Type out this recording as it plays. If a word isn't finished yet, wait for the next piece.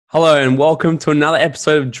Hello and welcome to another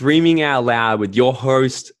episode of Dreaming Out Loud with your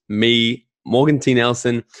host, me, Morgan T.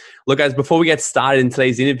 Nelson. Look, guys, before we get started in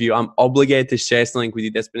today's interview, I'm obligated to share something with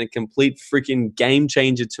you that's been a complete freaking game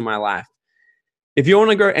changer to my life. If you want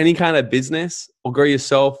to grow any kind of business or grow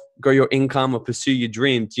yourself, grow your income or pursue your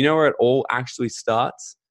dream, do you know where it all actually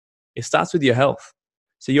starts? It starts with your health.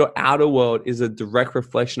 So your outer world is a direct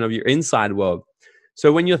reflection of your inside world.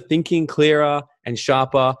 So when you're thinking clearer and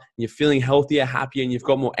sharper, you're feeling healthier, happier, and you've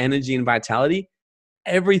got more energy and vitality,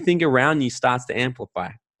 everything around you starts to amplify.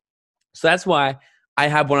 So that's why I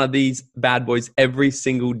have one of these bad boys every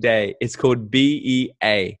single day. It's called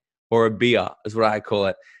BEA, or a BEA is what I call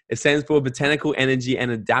it. It stands for Botanical Energy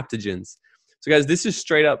and Adaptogens. So guys, this is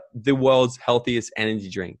straight up the world's healthiest energy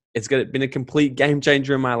drink. It's been a complete game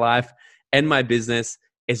changer in my life and my business.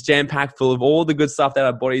 It's jam-packed full of all the good stuff that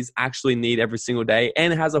our bodies actually need every single day,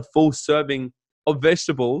 and it has a full serving of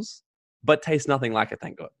vegetables, but tastes nothing like it,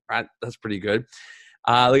 thank God, right? That's pretty good.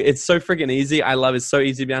 It's so freaking easy. I love it. It's so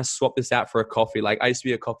easy to be able to swap this out for a coffee. Like, I used to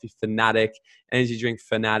be a coffee fanatic, energy drink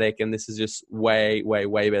fanatic, and this is just way, way,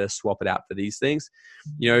 way better to swap it out for these things.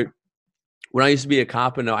 You know, when I used to be a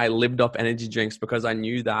carpenter, I lived off energy drinks because I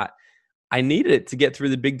knew that I needed it to get through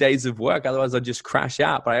the big days of work. Otherwise, I'd just crash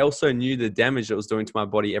out. But I also knew the damage it was doing to my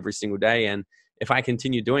body every single day. And if I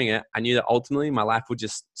continued doing it, I knew that ultimately my life would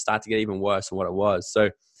just start to get even worse than what it was.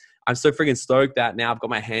 So I'm so freaking stoked that now I've got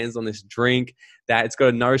my hands on this drink, that it's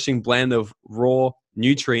got a nourishing blend of raw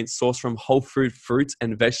nutrients sourced from whole food, fruits,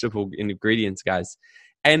 and vegetable ingredients, guys.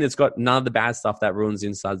 And it's got none of the bad stuff that ruins the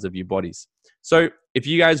insides of your bodies. So if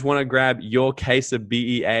you guys want to grab your case of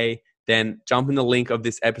BEA, then jump in the link of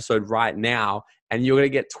this episode right now and you're going to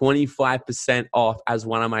get 25% off as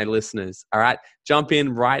one of my listeners. All right. Jump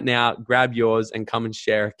in right now, grab yours, and come and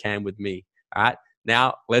share a can with me. All right.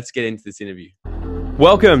 Now let's get into this interview.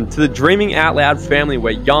 Welcome to the Dreaming Out Loud family,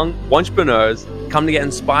 where young entrepreneurs come to get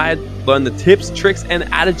inspired, learn the tips, tricks, and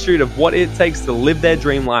attitude of what it takes to live their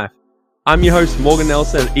dream life. I'm your host, Morgan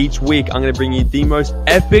Nelson, and each week I'm going to bring you the most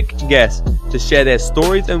epic guests to share their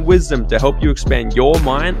stories and wisdom to help you expand your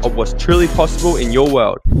mind of what's truly possible in your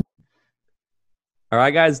world. All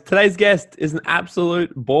right, guys, today's guest is an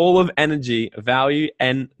absolute ball of energy, value,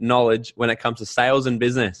 and knowledge when it comes to sales and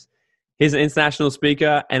business. He's an international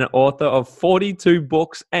speaker and an author of 42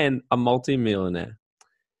 books and a multi-millionaire.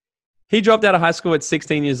 He dropped out of high school at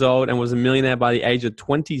 16 years old and was a millionaire by the age of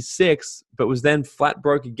 26, but was then flat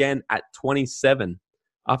broke again at 27.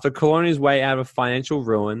 After clawing his way out of financial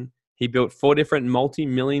ruin, he built 4 different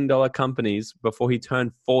multi-million-dollar companies before he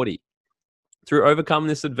turned 40. Through overcoming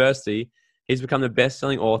this adversity, he's become the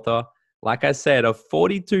best-selling author, like I said, of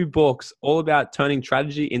 42 books, all about turning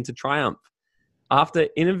tragedy into triumph. After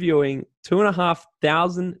interviewing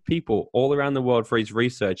 2,500 people all around the world for his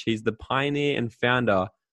research, he's the pioneer and founder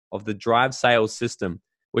of the Drive Sales System,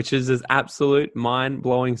 which is this absolute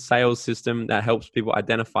mind-blowing sales system that helps people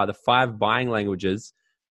identify the 5 buying languages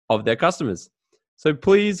of their customers. So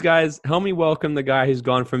please, guys, help me welcome the guy who's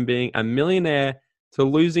gone from being a millionaire to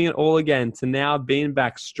losing it all again to now being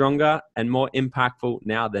back stronger and more impactful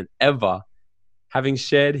now than ever, having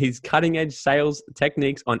shared his cutting-edge sales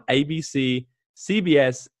techniques on ABC,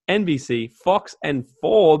 CBS, NBC, Fox, and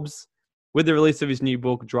Forbes with the release of his new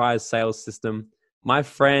book, Drive Sales System. My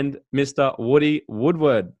friend, Mr. Woody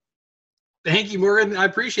Woodward. Thank you, Morgan. I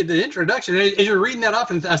appreciate the introduction. As you're reading that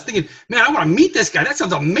off, and I was thinking, man, I want to meet this guy. That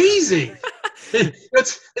sounds amazing.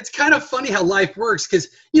 It's kind of funny how life works, because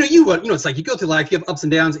it's like you go through life, you have ups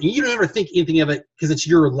and downs, and you don't ever think anything of it because it's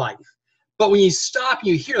your life. But when you stop,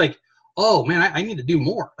 you hear like, oh man, I need to do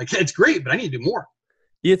more. Like, it's great, but I need to do more.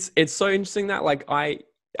 It's so interesting that like I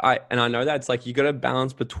know that it's like you got to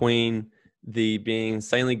balance between the being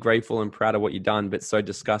insanely grateful and proud of what you've done, but so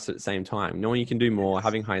disgusted at the same time, knowing you can do more,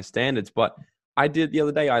 having higher standards. But I did the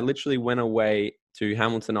other day, I literally went away to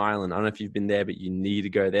Hamilton Island. I don't know if you've been there, but you need to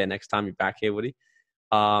go there next time you're back here, Woody.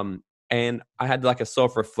 And I had like a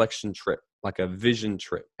self-reflection trip, like a vision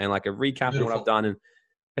trip, and like a recap of what I've done. And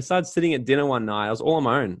I started sitting at dinner one night. I was all on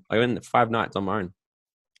my own. I went 5 nights on my own.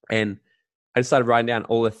 And I started writing down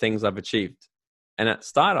all the things I've achieved. And at the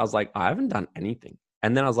start, I was like, I haven't done anything.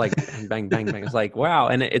 And then I was like, bang, bang, bang, bang. It's like, wow.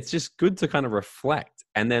 And it's just good to kind of reflect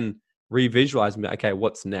and then revisualize and be, okay,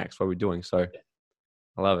 what's next? What are we doing? So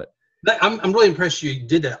I love it. I'm really impressed you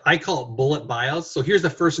did that. I call it bullet bios. So here's the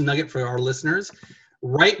first nugget for our listeners.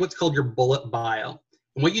 Write what's called your bullet bio.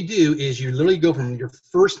 And what you do is you literally go from your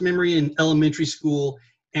first memory in elementary school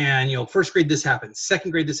and, first grade, this happened. Second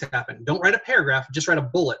grade, this happened. Don't write a paragraph, just write a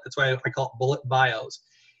bullet. That's why I call it bullet bios.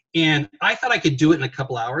 And I thought I could do it in a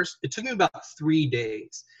couple hours. It took me about 3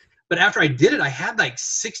 days. But after I did it, I had like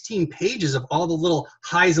 16 pages of all the little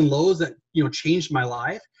highs and lows that, changed my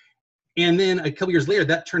life. And then a couple years later,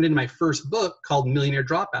 that turned into my first book called Millionaire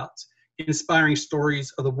Dropouts, Inspiring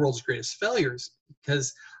Stories of the World's Greatest Failures.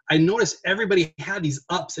 Because I noticed everybody had these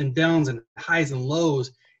ups and downs and highs and lows.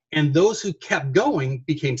 And those who kept going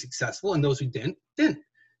became successful, and those who didn't.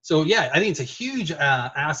 So yeah, I think it's a huge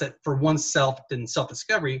asset for oneself and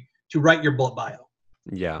self-discovery to write your bullet bio.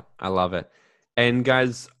 Yeah, I love it. And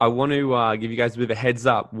guys, I want to give you guys a bit of a heads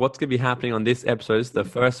up. What's going to be happening on this episode is the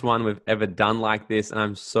first one we've ever done like this. And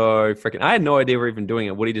I'm so freaking, I had no idea we were even doing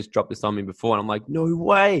it. Woody just dropped this on me before. And I'm like, no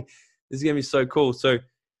way. This is going to be so cool. So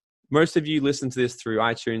most of you listen to this through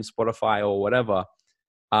iTunes, Spotify, or whatever.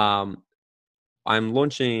 I'm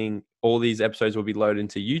launching all these episodes will be loaded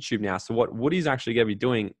into YouTube now. So what Woody's actually going to be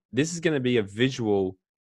doing, this is going to be a visual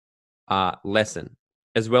lesson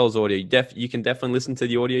as well as audio. You can definitely listen to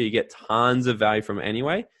the audio. You get tons of value from it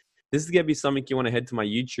anyway. This is going to be something you want to head to my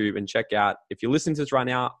YouTube and check out. If you're listening to this right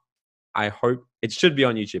now, I hope it should be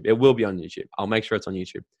on YouTube. It will be on YouTube. I'll make sure it's on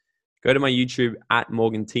YouTube. Go to my YouTube at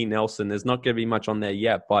Morgan T. Nelson. There's not going to be much on there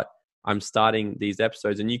yet, but I'm starting these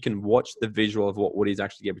episodes and you can watch the visual of what Woody's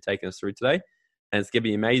actually going to be taking us through today. And it's going to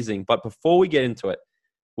be amazing. But before we get into it,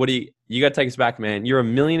 Woody, you got to take us back, man. You're a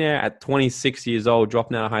millionaire at 26 years old,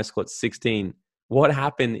 dropping out of high school at 16. What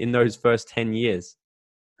happened in those first 10 years?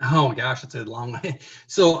 Oh my gosh, that's a long way.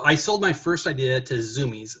 So I sold my first idea to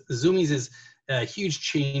Zumiez. Zumiez is a huge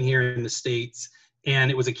chain here in the States,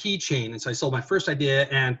 and it was a key chain. And so I sold my first idea,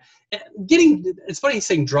 and it's funny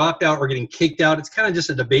saying dropped out or getting kicked out. It's kind of just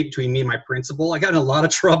a debate between me and my principal. I got in a lot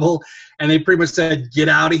of trouble, and they pretty much said, get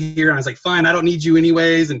out of here. And I was like, fine, I don't need you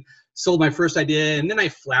anyways, and sold my first idea. And then I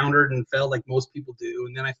floundered and fell like most people do.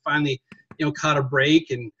 And then I finally, caught a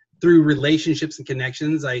break, and through relationships and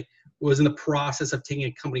connections, I was in the process of taking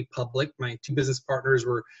a company public. My two business partners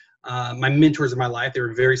were my mentors in my life. They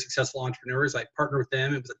were very successful entrepreneurs. I partnered with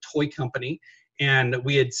them. It was a toy company. And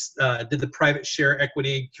we had did the private share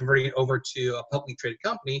equity, converting it over to a publicly traded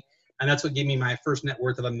company. And that's what gave me my first net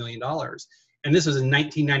worth of $1 million. And this was in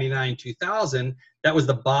 1999, 2000. That was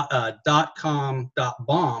the .com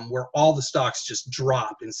bomb, where all the stocks just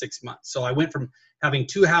dropped in 6 months. So I went from having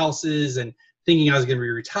 2 houses and thinking I was going to be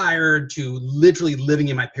retired to literally living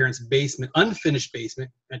in my parents' basement, unfinished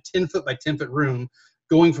basement, a 10-foot by 10-foot room,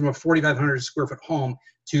 going from a 4,500 square foot home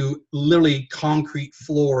to literally concrete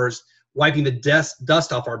floors, wiping the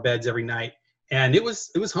dust off our beds every night. And it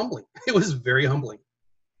was humbling. It was very humbling.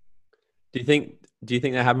 Do you think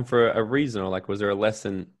that happened for a reason, or like, was there a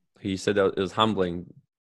lesson? You said that it was humbling.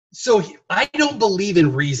 So I don't believe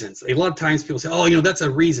in reasons. A lot of times people say, oh, that's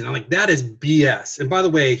a reason. I'm like, that is BS. And by the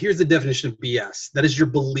way, here's the definition of BS. That is your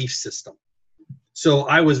belief system. So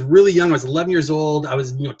I was really young. I was 11 years old. I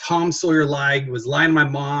was, Tom Sawyer-like, was lying to my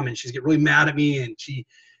mom, and she's getting really mad at me. And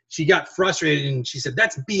she got frustrated, and she said,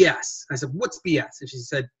 that's BS. I said, what's BS? And she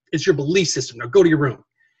said, it's your belief system. Now go to your room.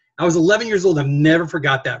 I was 11 years old. I've never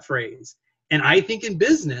forgot that phrase. And I think in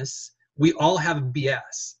business, we all have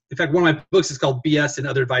BS. In fact, one of my books is called BS and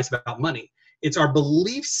Other Advice About Money. It's our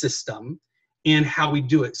belief system and how we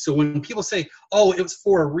do it. So when people say, oh, it was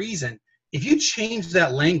for a reason, if you change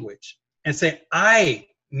that language and say, I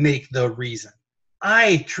make the reason,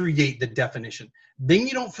 I create the definition, then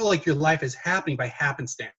you don't feel like your life is happening by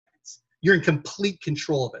happenstance. You're in complete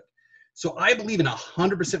control of it. So I believe in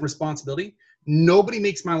 100% responsibility. Nobody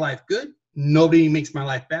makes my life good. Nobody makes my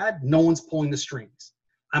life bad. No one's pulling the strings.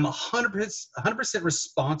 I'm 100%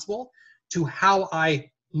 responsible to how I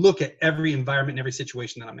look at every environment and every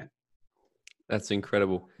situation that I'm in. That's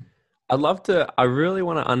incredible. I really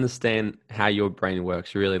want to understand how your brain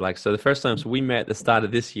works, really. So the first time, we met at the start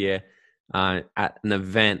of this year at an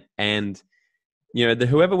event, and,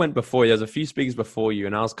 whoever went before you, there was a few speakers before you,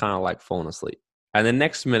 and I was kind of like falling asleep. And the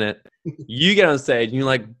next minute, you get on stage and you're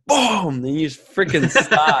like, boom, and you just freaking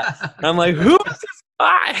start. And I'm like, who is this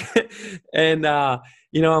guy? And,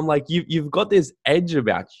 I'm like, you've got this edge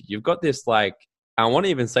about you. You've got this, I want to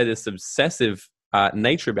even say this obsessive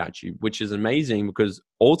nature about you, which is amazing because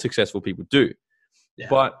all successful people do. Yeah.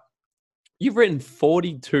 But you've written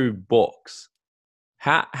 42 books.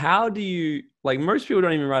 How do you, most people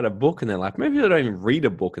don't even write a book in their life. Maybe they don't even read a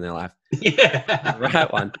book in their life. Yeah.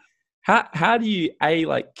 Write one. How do you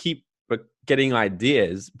keep getting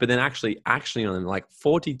ideas, but then actually actioning on them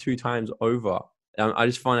 42 times over? I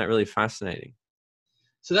just find that really fascinating.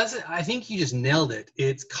 So I think you just nailed it.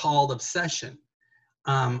 It's called obsession.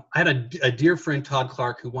 I had a dear friend, Todd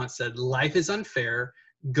Clark, who once said, life is unfair.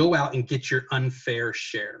 Go out and get your unfair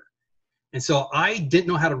share. And so I didn't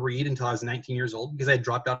know how to read until I was 19 years old because I had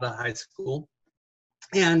dropped out of high school.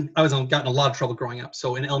 And I got in a lot of trouble growing up.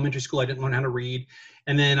 So in elementary school, I didn't learn how to read.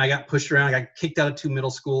 And then I got pushed around. I got kicked out of 2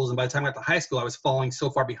 middle schools. And by the time I got to high school, I was falling so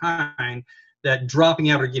far behind that dropping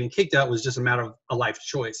out or getting kicked out was just a matter of a life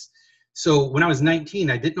choice. So when I was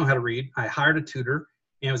 19, I didn't know how to read. I hired a tutor,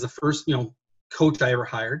 and it was the first, coach I ever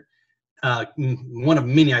hired. One of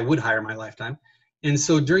many I would hire in my lifetime. And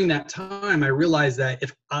so during that time, I realized that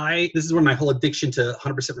this is where my whole addiction to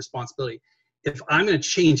 100% responsibility, if I'm going to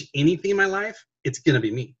change anything in my life, it's going to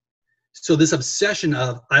be me. So this obsession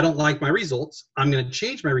of, I don't like my results, I'm going to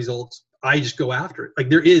change my results, I just go after it. Like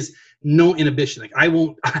there is no inhibition. Like I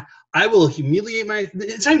will humiliate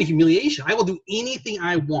it's not even humiliation. I will do anything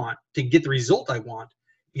I want to get the result I want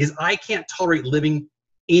because I can't tolerate living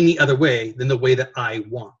any other way than the way that I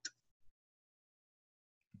want.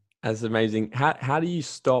 That's amazing. How do you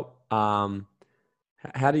stop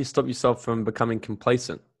yourself from becoming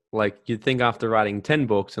complacent? Like you'd think after writing 10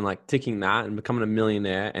 books and like ticking that and becoming a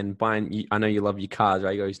millionaire and buying, I know you love your cars,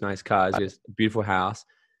 right? You got these nice cars, you got a beautiful house.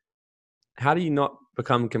 How do you not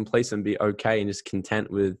become complacent and be okay and just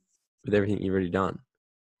content with everything you've already done?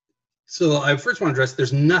 So I first want to address,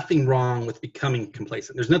 there's nothing wrong with becoming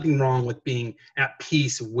complacent. There's nothing wrong with being at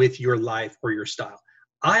peace with your life or your style.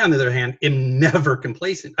 I, on the other hand, am never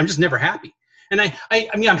complacent. I'm just never happy. And I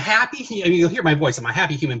mean, I'm happy. I mean, you'll hear my voice. I'm a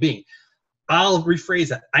happy human being. I'll rephrase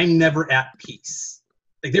that. I'm never at peace.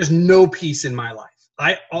 Like there's no peace in my life.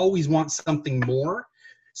 I always want something more.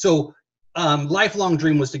 So lifelong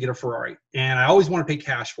dream was to get a Ferrari. And I always want to pay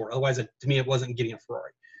cash for it. Otherwise, to me, it wasn't getting a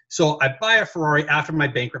Ferrari. So I buy a Ferrari after my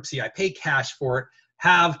bankruptcy. I pay cash for it,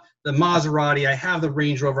 have the Maserati, I have the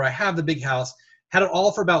Range Rover, I have the big house, had it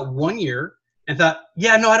all for about 1 year and thought,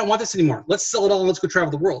 yeah, no, I don't want this anymore. Let's sell it all and let's go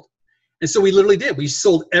travel the world. And so we literally did. We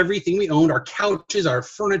sold everything we owned, our couches, our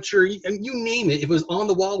furniture, and you name it. If it was on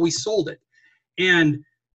the wall, we sold it. And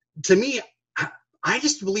to me, I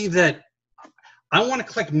just believe that I want to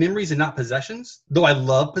collect memories and not possessions, though I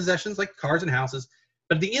love possessions like cars and houses.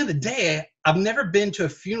 But at the end of the day, I've never been to a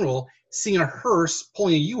funeral seeing a hearse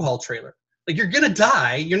pulling a U-Haul trailer. Like you're going to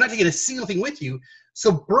die. You're not taking a single thing with you.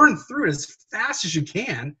 So burn through it as fast as you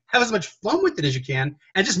can, have as much fun with it as you can,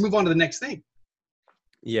 and just move on to the next thing.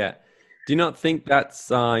 Yeah. Do you not think that's,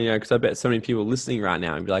 because I bet so many people listening right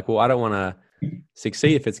now and be like, well, I don't want to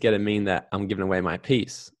succeed if it's going to mean that I'm giving away my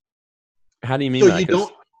peace. How do you mean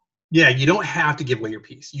that? You don't have to give away your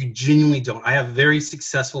peace. You genuinely don't. I have very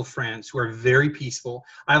successful friends who are very peaceful.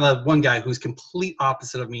 I have one guy who's complete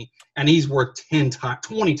opposite of me, and he's worth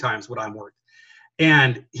 20 times what I'm worth.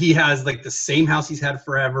 And he has like the same house he's had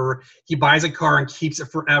forever. He buys a car and keeps it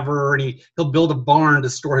forever, and he'll build a barn to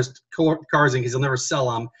store his cars in because he'll never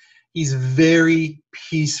sell them. He's very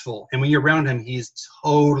peaceful. And when you're around him, he's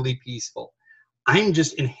totally peaceful. I'm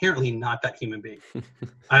just inherently not that human being.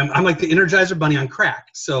 I'm like the Energizer Bunny on crack.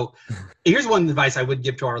 So here's one advice I would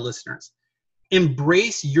give to our listeners.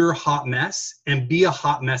 Embrace your hot mess and be a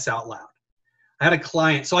hot mess out loud. I had a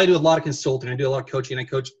client, so I do a lot of consulting. I do a lot of coaching. I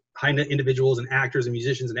coach high-net individuals and actors and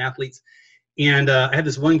musicians and athletes. And I had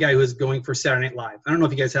this one guy who was going for Saturday Night Live. I don't know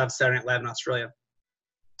if you guys have Saturday Night Live in Australia,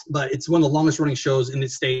 but it's one of the longest running shows in the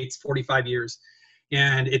States, 45 years.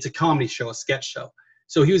 And it's a comedy show, a sketch show.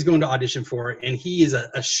 So he was going to audition for it, and he is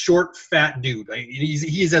a short, fat dude.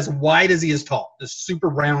 He's as wide as he is tall, this super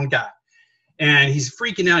round guy. And he's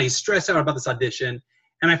freaking out. He's stressed out about this audition.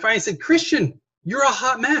 And I finally said, Christian, you're a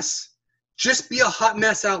hot mess. Just be a hot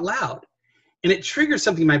mess out loud. And it triggered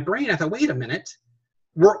something in my brain. I thought, wait a minute.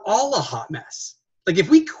 We're all a hot mess. Like if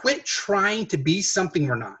we quit trying to be something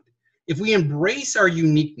we're not, if we embrace our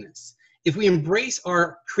uniqueness, if we embrace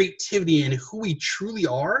our creativity and who we truly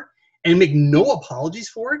are, and make no apologies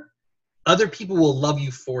for it, other people will love you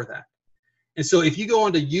for that. And so if you go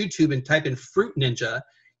onto YouTube and type in Fruit Ninja,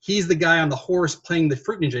 he's the guy on the horse playing the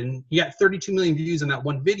Fruit Ninja. And he got 32 million views on that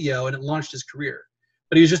one video, and it launched his career.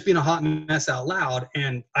 But he was just being a hot mess out loud.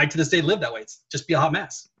 And I, to this day, live that way. It's just be a hot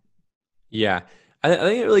mess. Yeah. I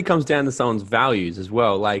think it really comes down to someone's values as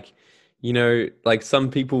well. Like, like some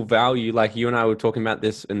people value, like you and I were talking about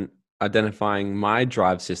this and identifying my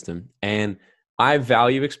drive system. And I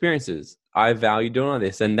value experiences. I value doing all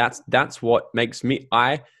this. And that's what makes me,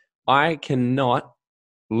 I cannot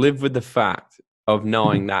live with the fact of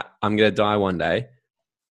knowing that I'm going to die one day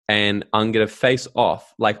and I'm going to face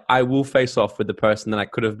off. Like I will face off with the person that I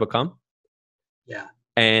could have become. Yeah.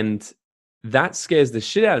 And that scares the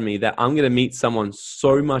shit out of me that I'm going to meet someone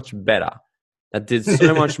so much better that did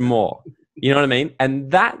so much more. You know what I mean? And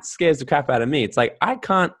that scares the crap out of me. It's like, I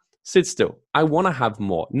can't sit still. I want to have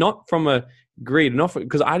more, not from a greed, not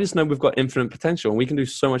because I just know we've got infinite potential and we can do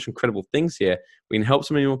so much incredible things here. We can help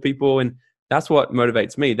so many more people. And That's what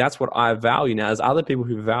motivates me. That's what I value. Now, there's other people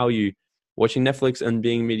who value watching Netflix and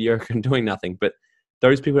being mediocre and doing nothing, but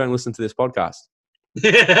those people don't listen to this podcast.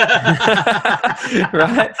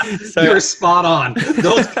 Right? So you're spot on.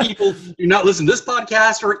 Those people do not listen to this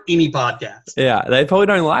podcast or any podcast. Yeah, they probably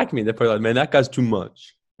don't like me. They're probably like, man, that guy's too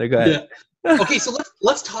much. They go ahead. Yeah. Okay, so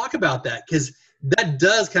let's talk about that, because that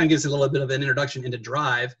does kind of give us a little bit of an introduction into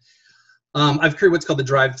Drive. I've created what's called the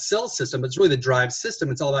Drive sales system, but it's really the Drive system.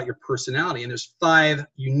 It's all about your personality, and there's 5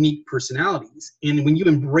 unique personalities. And when you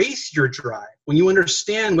embrace your drive, when you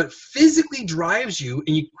understand what physically drives you,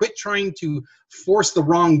 and you quit trying to force the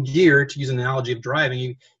wrong gear, to use an analogy of driving,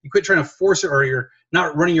 you quit trying to force it, or you're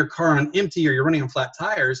not running your car on empty, or you're running on flat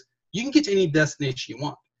tires, you can get to any destination you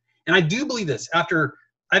want. And I do believe this. After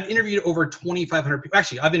I've interviewed over 2,500 people.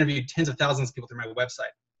 Actually, I've interviewed tens of thousands of people through my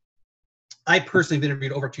website. I personally have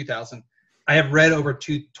interviewed over 2,000. I have read over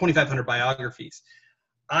 2,500 biographies.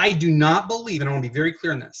 I do not believe, and I want to be very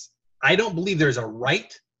clear on this, I don't believe there's a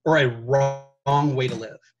right or a wrong way to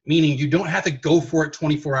live. Meaning you don't have to go for it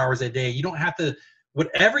 24 hours a day. You don't have to,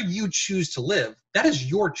 whatever you choose to live, that is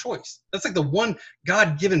your choice. That's like the one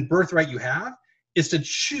God-given birthright you have, is to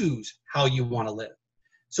choose how you want to live.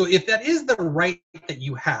 So if that is the right that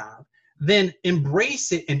you have, then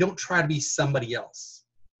embrace it and don't try to be somebody else.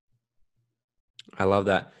 I love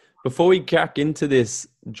that. Before we crack into this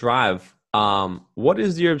Drive, what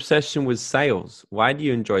is your obsession with sales? Why do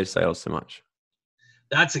you enjoy sales so much?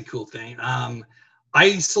 That's a cool thing.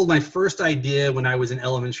 I sold my first idea when I was in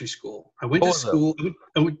elementary school. I went to school,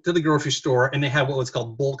 I went to the grocery store, and they had what was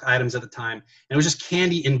called bulk items at the time. And it was just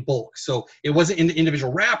candy in bulk. So it wasn't in the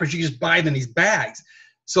individual wrappers. You could just buy them in these bags.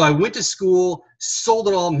 So I went to school, sold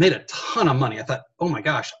it all, made a ton of money. I thought, oh my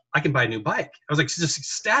gosh, I can buy a new bike. I was like just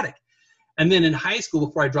ecstatic. And then in high school,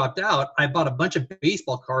 before I dropped out, I bought a bunch of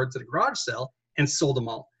baseball cards at a garage sale and sold them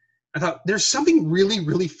all. I thought there's something really,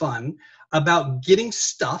 really fun about getting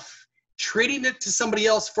stuff, trading it to somebody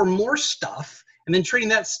else for more stuff, and then trading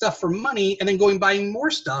that stuff for money, and then going buying more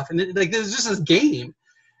stuff. And then, like, there's just this game.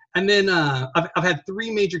 And then I've had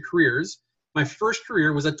 3 major careers. My first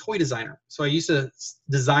career was a toy designer. So I used to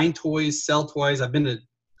design toys, sell toys. I've been to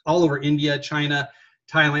all over India, China,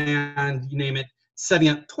 Thailand, you name it, setting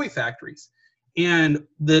up toy factories. And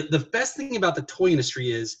the best thing about the toy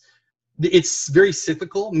industry is it's very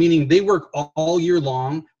cyclical, meaning they work all year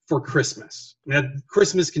long for Christmas. Now,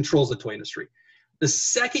 Christmas controls the toy industry. The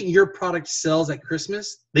second your product sells at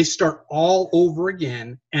Christmas, they start all over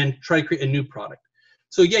again and try to create a new product.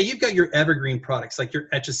 So yeah, you've got your evergreen products like your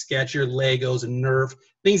Etch-a-Sketch, your Legos and Nerf,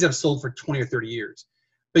 things that have sold for 20 or 30 years.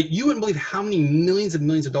 But you wouldn't believe how many millions and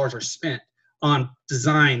millions of dollars are spent on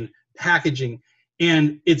design, packaging,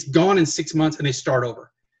 and it's gone in 6 months and they start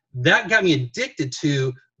over. That got me addicted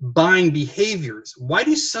to buying behaviors. Why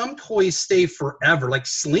do some toys stay forever, like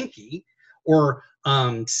Slinky or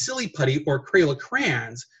Silly Putty or Crayola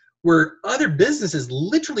crayons, where other businesses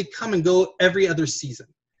literally come and go every other season?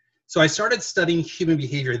 So I started studying human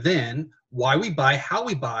behavior then, why we buy, how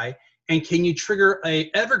we buy, and can you trigger a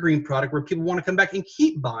evergreen product where people want to come back and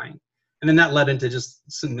keep buying? And then that led into just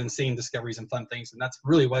some insane discoveries and fun things. And that's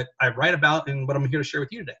really what I write about and what I'm here to share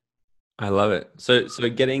with you today. I love it. So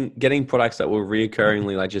getting products that will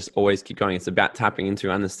reoccurringly like just always keep going. It's about tapping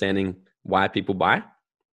into understanding why people buy.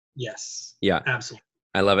 Yes. Yeah. Absolutely.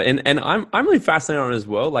 I love it. And I'm really fascinated on it as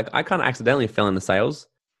well. Like I kind of accidentally fell into sales,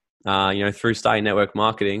 through starting network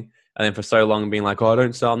marketing. And then for so long being like, oh, I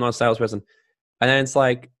don't sell, I'm not a salesperson. And then it's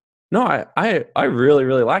like, no, I really,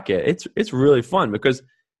 really like it. It's really fun because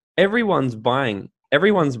everyone's buying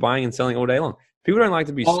and selling all day long. People don't like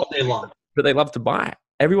to be all day long, but they love to buy.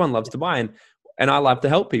 Everyone loves to buy, and I love to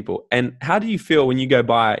help people. And how do you feel when you go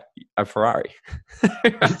buy a Ferrari?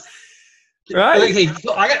 Right? Okay,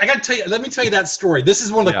 so I got to tell you. Let me tell you that story. This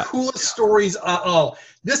is one of the coolest stories.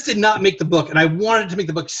 This did not make the book, and I wanted to make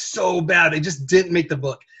the book so bad. It just didn't make the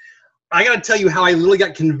book. I got to tell you how I literally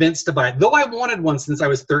got convinced to buy it. Though I wanted one since I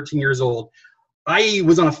was 13 years old. I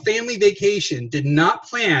was on a family vacation, did not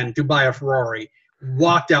plan to buy a Ferrari,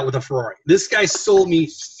 walked out with a Ferrari. This guy sold me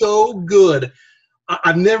so good.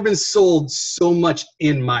 I've never been sold so much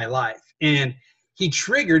in my life. And he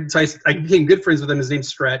triggered, so I became good friends with him. His name's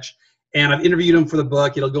Stretch. And I've interviewed him for the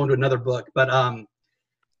book. It'll go into another book. But I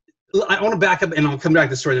want to back up, and I'll come back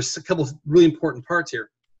to the story. There's a couple of really important parts here.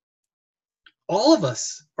 All of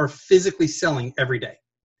us are physically selling every day.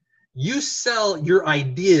 You sell your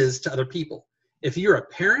ideas to other people. If you're a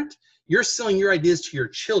parent, you're selling your ideas to your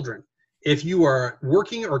children. If you are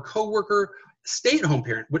working or coworker, stay-at-home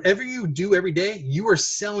parent, whatever you do every day, you are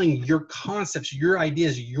selling your concepts, your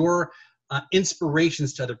ideas, your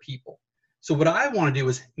inspirations to other people. So what I want to do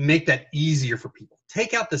is make that easier for people.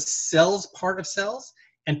 Take out the sales part of sales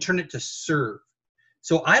and turn it to serve.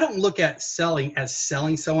 So I don't look at selling as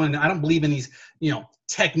selling someone. And I don't believe in these,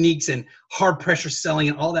 techniques and hard pressure selling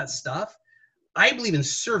and all that stuff. I believe in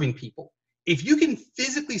serving people. If you can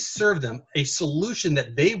physically serve them a solution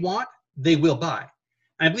that they want, they will buy.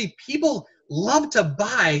 And I believe people love to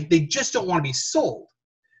buy, they just don't want to be sold.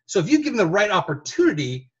 So if you give them the right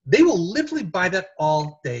opportunity, they will literally buy that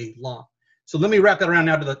all day long. So let me wrap that around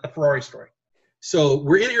now to the Ferrari story. So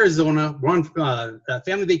we're in Arizona, we're on a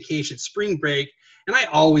family vacation, spring break, and I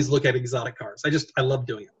always look at exotic cars. I love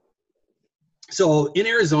doing it. So in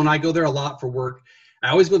Arizona, I go there a lot for work. I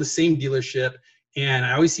always go to the same dealership, and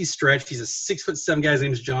I always see Stretch. He's a 6'7" guy. His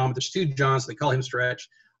name is John, but there's two Johns, so they call him Stretch.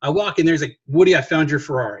 I walk in there, he's like, Woody, I found your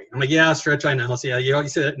Ferrari. I'm like, yeah, Stretch, I know. I'll say, yeah, you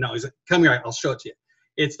said it? No, he's like, come here, I'll show it to you.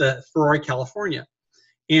 It's the Ferrari California.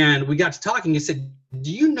 And we got to talking. He said,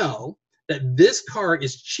 do you know that this car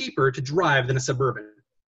is cheaper to drive than a Suburban? I'm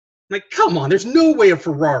like, come on, there's no way a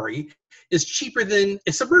Ferrari is cheaper than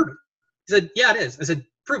a Suburban. He said, yeah, it is. I said,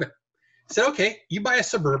 prove it. I said, okay, you buy a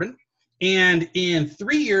Suburban, and in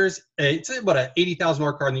 3 years, it's about an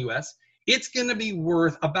 $80,000 car in the U.S., it's going to be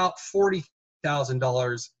worth about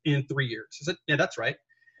 $40,000 in 3 years. I said, yeah, that's right.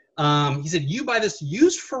 He said, you buy this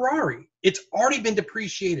used Ferrari, it's already been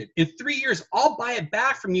depreciated. In 3 years, I'll buy it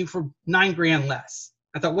back from you for $9,000 less.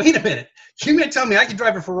 I thought, wait a minute. You're going to tell me I can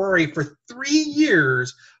drive a Ferrari for 3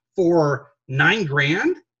 years for $9,000?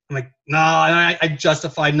 I'm like, no, I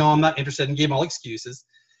justified, no, I'm not interested, and gave him all excuses.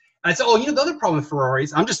 And I said, the other problem with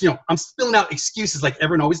Ferraris, I'm just, I'm spilling out excuses like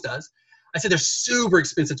everyone always does. I said, they're super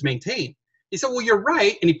expensive to maintain. He said, well, you're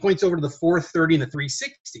right. And he points over to the 430 and the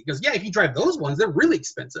 360. He goes, yeah, if you drive those ones, they're really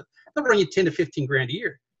expensive. They'll run you 10 to 15 grand a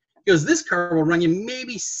year. He goes, this car will run you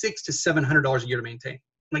maybe $600 to $700 a year to maintain.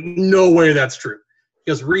 I'm like, no way that's true.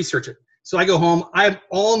 He goes, research it. So I go home. I'm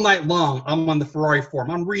all night long. I'm on the Ferrari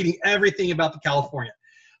forum. I'm reading everything about the California.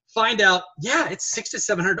 Find out, yeah, it's $600 to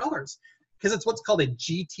 $700 because it's what's called a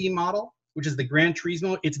GT model, which is the Gran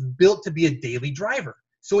Turismo. It's built to be a daily driver,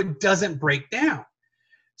 so it doesn't break down.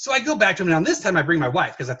 So I go back to him, and this time I bring my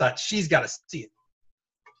wife because I thought she's got to see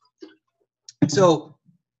it. So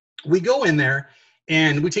we go in there,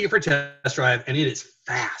 and we take it for a test drive, and it is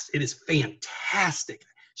fast. It is fantastic.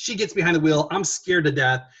 She gets behind the wheel. I'm scared to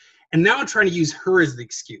death, and now I'm trying to use her as the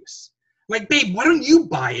excuse. I'm like, babe, why don't you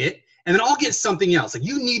buy it, and then I'll get something else. Like,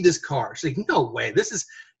 you need this car. She's like, no way. This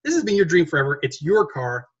has been your dream forever. It's your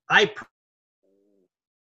car. I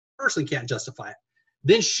personally can't justify it.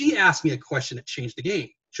 Then she asked me a question that changed the game.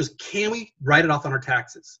 She goes, can we write it off on our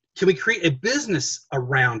taxes? Can we create a business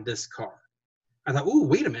around this car? I thought, ooh,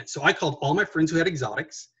 wait a minute. So I called all my friends who had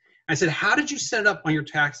exotics. I said, how did you set it up on your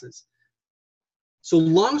taxes? So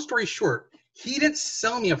long story short, he didn't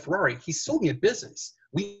sell me a Ferrari. He sold me a business.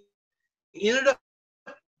 We ended up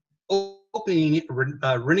opening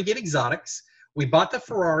Renegade Exotics. We bought the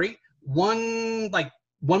Ferrari. One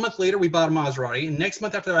month later, we bought a Maserati. And next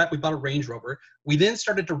month after that, we bought a Range Rover. We then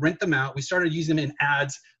started to rent them out. We started using them in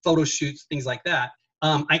ads, photo shoots, things like that.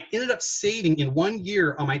 I ended up saving in 1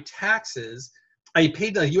 year on my taxes. I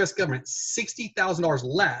paid the U.S. government $60,000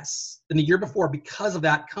 less than the year before because of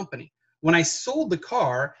that company. When I sold the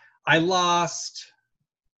car, I lost,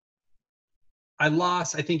 I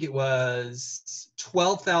think it was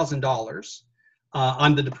 $12,000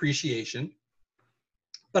 on the depreciation.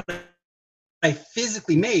 But I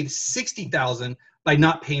physically made $60,000 by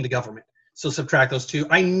not paying the government. So subtract those two.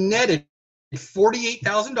 I netted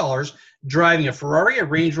 $48,000 driving a Ferrari, a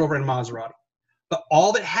Range Rover, and a Maserati. But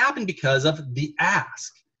all that happened because of the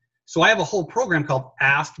ask. So I have a whole program called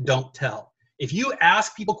Ask, Don't Tell. If you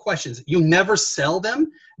ask people questions, you never sell them,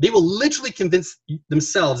 they will literally convince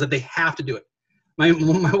themselves that they have to do it. My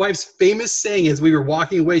wife's famous saying is, we were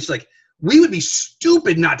walking away, she's like, we would be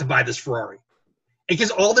stupid not to buy this Ferrari.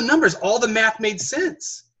 Because all the numbers, all the math made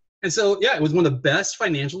sense. And so, yeah, it was one of the best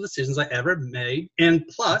financial decisions I ever made. And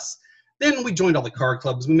plus, then we joined all the car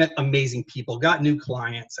clubs. We met amazing people, got new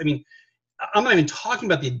clients. I mean, I'm not even talking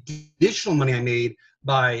about the additional money I made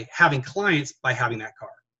by having clients by having that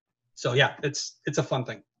car. So, yeah, it's a fun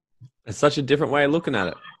thing. It's such a different way of looking at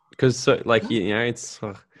it. Because, it's,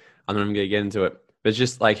 I'm not even going to get into it. But it's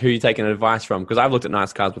just like who you're taking advice from. Because I've looked at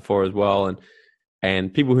nice cars before as well.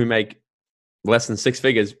 And people who make less than six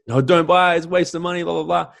figures, no, don't buy, it's a waste of money, blah, blah,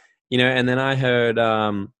 blah. And then I heard,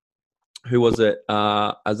 who was it?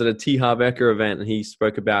 I was at a T. Harv Eker event, and he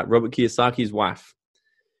spoke about Robert Kiyosaki's wife.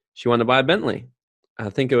 She wanted to buy a Bentley.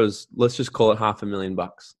 I think it was, let's just call it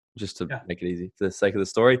 $500,000, just to make it easy for the sake of the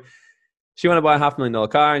story. She wanted to buy a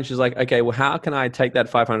 $500,000 car, and she's like, okay, well, how can I take that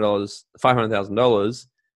 $500,000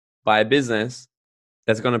 buy a business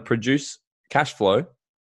that's going to produce cash flow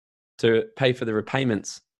to pay for the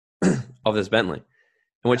repayments of this Bentley.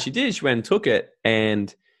 And what she did, she went and took it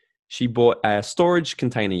and she bought a storage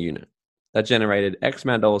container unit that generated X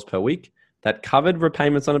amount of dollars per week that covered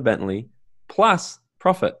repayments on a Bentley plus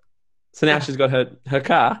profit. So now she's got her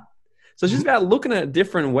car. So it's just about looking at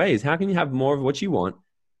different ways. How can you have more of what you want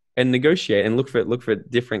and negotiate and look for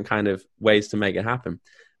different kind of ways to make it happen?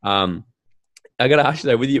 I got to ask you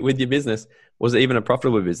though, with your business, was it even a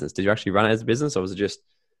profitable business? Did you actually run it as a business, or was it just?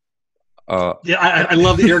 Yeah, I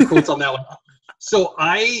love the air quotes on that one. So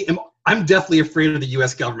I'm definitely afraid of the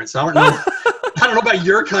U.S. government. So I don't know. I don't know about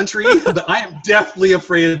your country, but I am definitely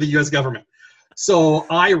afraid of the U.S. government. So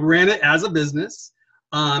I ran it as a business.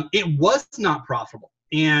 It was not profitable.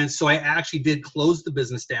 And so I actually did close the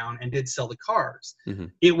business down and did sell the cars. Mm-hmm.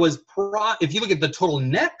 It was, if you look at the total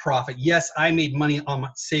net profit, yes, I made money on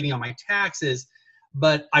saving on my taxes,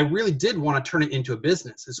 but I really did want to turn it into a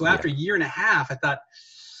business. And so after a year and a half, I thought,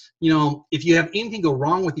 if you have anything go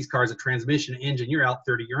wrong with these cars, a transmission, engine, you're out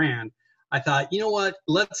 30 grand. I thought, you know what,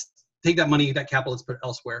 let's take that money, that capital, let's put it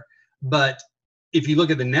elsewhere. But if you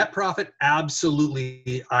look at the net profit,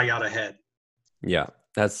 absolutely, I got ahead. Yeah,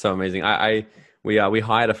 that's so amazing. We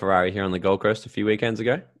hired a Ferrari here on the Gold Coast a few weekends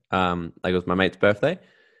ago. Like it was my mate's birthday.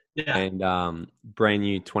 Yeah. And brand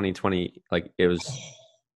new 2020, like it was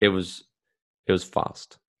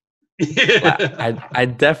fast. I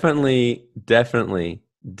definitely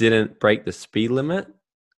didn't break the speed limit.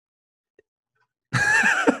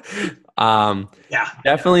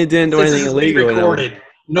 Definitely didn't do anything illegal. Recorded.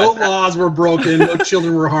 No laws were broken. No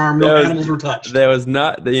children were harmed. No animals were touched. There was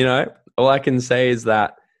not, all I can say is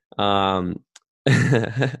that I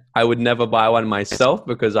would never buy one myself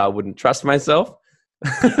because I wouldn't trust myself.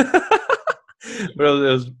 But it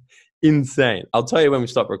was insane. I'll tell you when we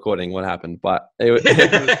stop recording what happened. But that's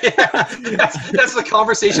the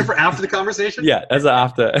conversation for after the conversation. Yeah, that's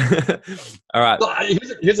after. All right. So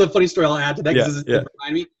here's a funny story I'll add to that because it's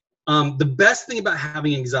behind me. The best thing about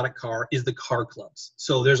having an exotic car is the car clubs.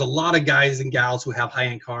 So there's a lot of guys and gals who have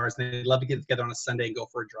high-end cars and they love to get together on a Sunday and go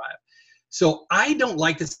for a drive. So I don't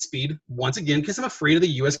like to speed, once again, because I'm afraid of the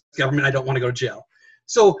U.S. government. I don't want to go to jail.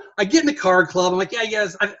 So I get in the car club. I'm like,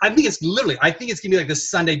 yes. I think it's going to be like this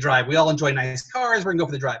Sunday drive. We all enjoy nice cars. We're going to go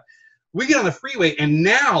for the drive. We get on the freeway, and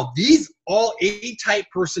now these all A-type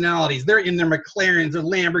personalities, they're in their McLarens, their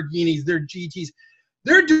Lamborghinis, their GTs.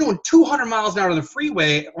 They're doing 200 miles an hour on the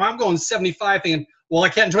freeway. Or I'm going 75 thinking, well, I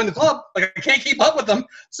can't join the club. Like, I can't keep up with them.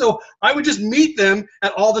 So I would just meet them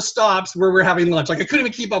at all the stops where we're having lunch. Like, I couldn't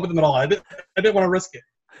even keep up with them at all. I didn't want to risk it.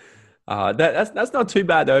 That's not too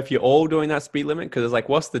bad though if you're all doing that speed limit, because it's like,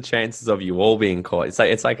 what's the chances of you all being caught?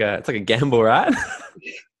 It's like a gamble, right?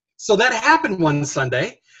 So that happened one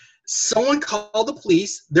Sunday. Someone called the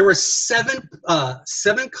police. There were seven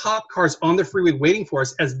cop cars on the freeway waiting for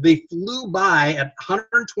us as they flew by at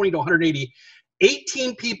 120 to 180.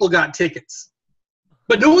 18 people got tickets,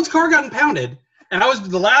 but no one's car got impounded. And I was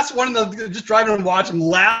the last one just driving and watching,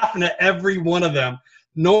 laughing at every one of them.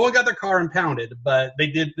 No one got their car impounded, but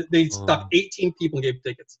they stopped 18 people and gave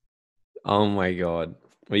tickets. Oh my God.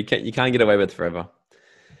 Well, you can't get away with it forever.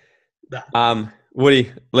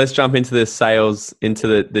 Woody, let's jump into the sales,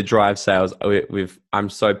 into the drive sales. I'm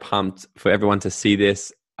so pumped for everyone to see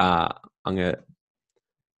this. I can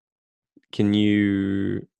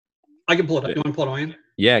pull it up. You want to pull it on?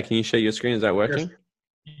 Yeah. Can you share your screen? Is that working?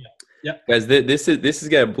 Yeah. Yep. Guys, this is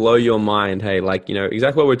going to blow your mind. Hey, exactly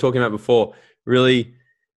what we were talking about before. Really,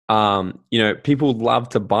 people love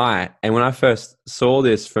to buy. And when I first saw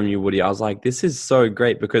this from you, Woody, I was like, this is so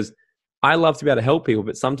great because I love to be able to help people,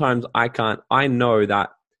 but sometimes I can't. I know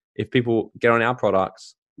that if people get on our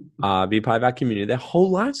products, be part of our community, their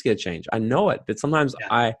whole lives get changed. I know it, but sometimes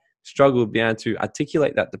I struggle being able to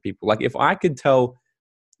articulate that to people. Like if I could tell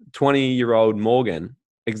 20-year-old Morgan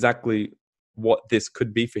exactly what this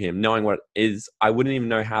could be for him, knowing what it is, I wouldn't even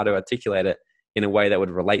know how to articulate it in a way that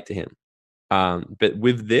would relate to him. But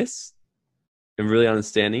with this and really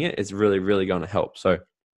understanding it, it's really, really going to help. So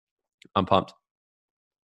I'm pumped.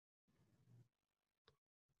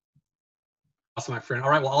 Awesome, my friend. All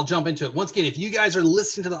right, well, I'll jump into it. Once again, if you guys are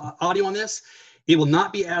listening to the audio on this, it will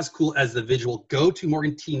not be as cool as the visual. Go to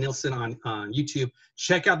Morgan T. Nielsen on YouTube.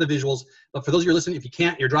 Check out the visuals. But for those of you listening, if you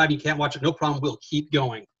can't, you're driving, you can't watch it, no problem. We'll keep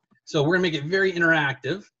going. So we're going to make it very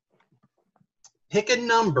interactive. Pick a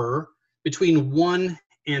number between 1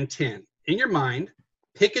 and 10. In your mind,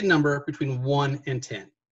 pick a number between 1 and 10.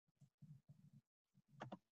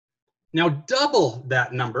 Now double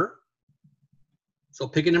that number. So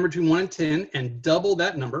pick a number between 1 and 10 and double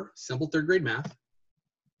that number. Simple third grade math.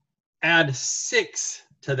 Add 6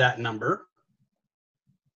 to that number.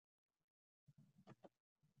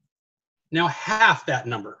 Now half that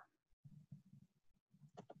number.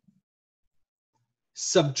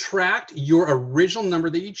 Subtract your original number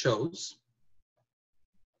that you chose.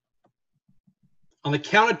 On the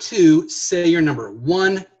count of 2, say your number.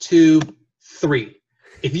 1, 2, 3.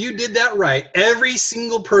 If you did that right, every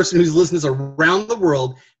single person who's listening to this around the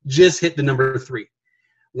world just hit the number 3.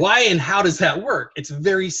 Why and how does that work? It's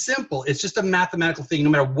very simple. It's just a mathematical thing. No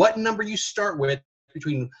matter what number you start with,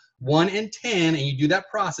 between 1 and 10, and you do that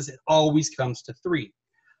process, it always comes to 3.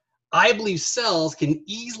 I believe cells can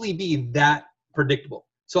easily be that predictable.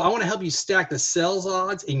 So I want to help you stack the sales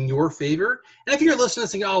odds in your favor. And if you're listening and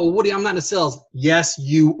saying, oh, well, Woody, I'm not in sales. Yes,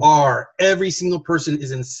 you are. Every single person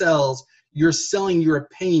is in sales. You're selling your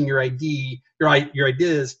opinion, your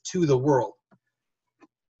ideas to the world.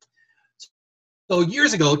 So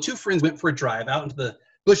years ago, 2 friends went for a drive out into the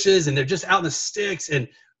bushes, and they're just out in the sticks. And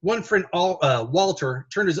one friend, Walter,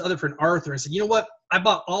 turned to his other friend, Arthur, and said, you know what? I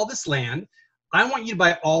bought all this land. I want you to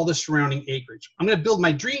buy all the surrounding acreage. I'm going to build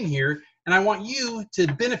my dream here, and I want you to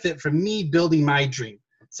benefit from me building my dream.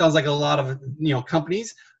 Sounds like a lot of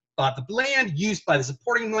companies bought the land, used by the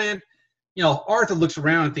supporting land. Arthur looks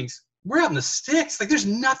around and thinks, we're out in the sticks. Like, there's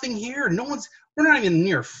nothing here. We're not even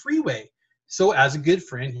near a freeway. So as a good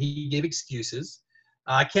friend, he gave excuses.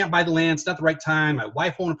 I can't buy the land. It's not the right time. My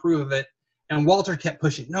wife won't approve of it. And Walter kept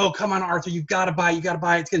pushing. No, come on, Arthur. You got to buy. You got to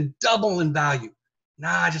buy. It's going to double in value.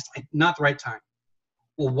 Nah, just not the right time.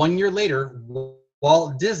 Well, 1 year later,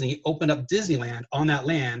 Walt Disney opened up Disneyland on that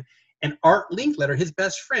land, and Art Linkletter, his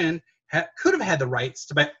best friend, could have had the rights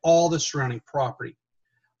to buy all the surrounding property.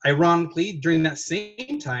 Ironically, during that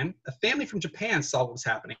same time, a family from Japan saw what was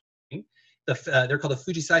happening. They're called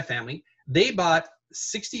the Fujisai family. They bought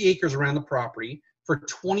 60 acres around the property for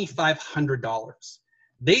 $2,500.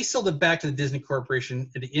 They sold it back to the Disney Corporation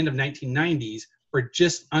at the end of 1990s for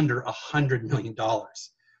just under $100 million.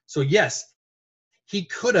 So yes,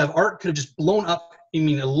 Art could have just blown up, a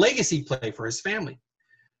legacy play for his family.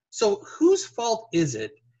 So whose fault is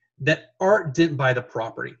it that Art didn't buy the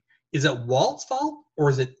property? Is it Walt's fault or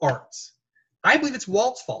is it Art's? I believe it's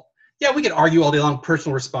Walt's fault. Yeah, we could argue all day long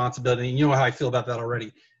personal responsibility, and you know how I feel about that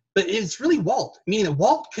already. But it's really Walt, meaning that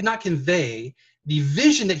Walt could not convey the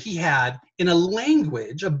vision that he had in a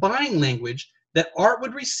language, a buying language, that Art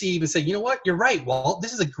would receive and say, you know what, you're right, Walt,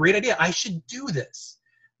 this is a great idea. I should do this.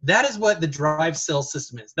 That is what the drive sales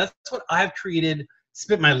system is. That's what I've created,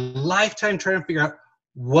 spent my lifetime trying to figure out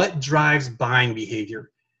what drives buying behavior.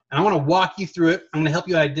 And I want to walk you through it. I'm going to help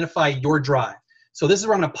you identify your drive. So this is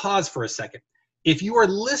where I'm going to pause for a second. If you are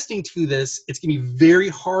listening to this, it's going to be very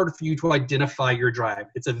hard for you to identify your drive.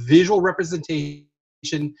 It's a visual representation.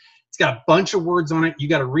 It's got a bunch of words on it. You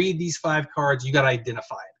got to read these 5 cards. You got to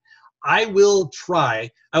identify it. I will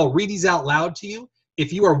read these out loud to you.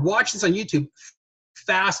 If you are watching this on YouTube,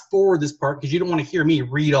 fast forward this part because you don't want to hear me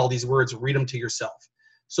read all these words. Read them to yourself.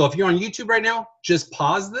 So if you're on YouTube right now, just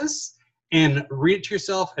pause this and read it to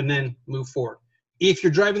yourself and then move forward. If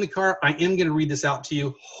you're driving the car, I am going to read this out to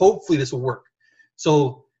you. Hopefully this will work.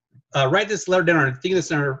 So write this letter down, or think of this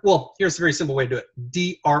letter. Well, here's a very simple way to do it.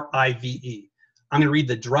 D-R-I-V-E. I'm going to read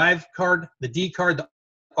the drive card, the D card, the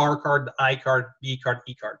R card, the I card, B card,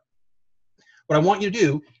 E card. What I want you to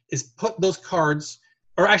do is put those cards,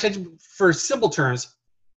 or actually, for simple terms,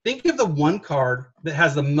 think of the one card that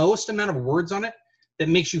has the most amount of words on it that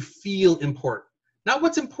makes you feel important. Not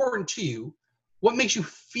what's important to you, what makes you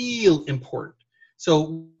feel important.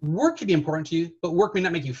 So work can be important to you, but work may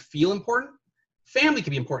not make you feel important. Family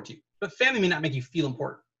can be important to you, but family may not make you feel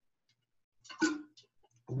important.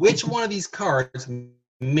 Which one of these cards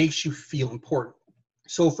makes you feel important?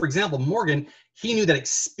 So for example, Morgan, he knew that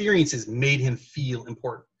experiences made him feel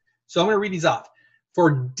important. So I'm going to read these off.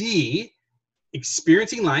 For D,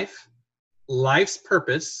 experiencing life, life's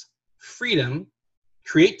purpose, freedom,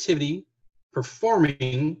 creativity,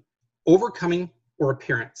 performing, overcoming, or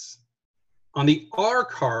appearance. On the R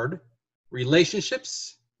card,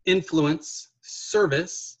 relationships, influence,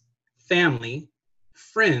 service, family,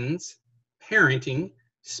 friends, parenting,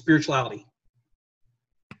 spirituality.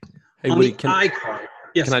 Hey, on Woody, the I card.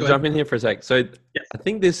 Yes, can I jump in here for a sec? So yes. I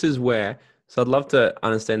think this is where, so I'd love to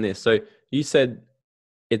understand this. So you said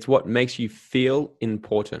it's what makes you feel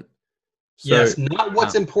important. So, yes, not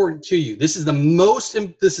what's important to you. This is the most,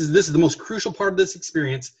 this is the most crucial part of this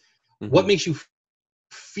experience. Mm-hmm. What makes you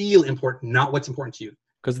feel important, not what's important to you.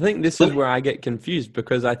 Because I think this is where I get confused,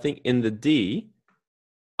 because I think in the D,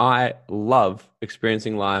 I love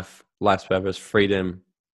experiencing life, life's purpose, freedom.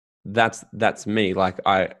 That's me. Like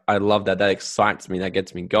I love that. That excites me. That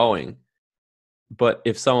gets me going. But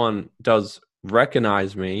if someone does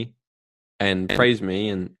recognize me and praise me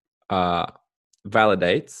and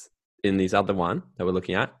validates in these other one that we're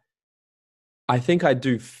looking at, I think I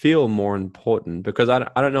do feel more important, because I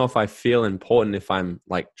don't know if I feel important if I'm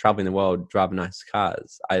like traveling the world, driving nice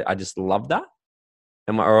cars. I just love that.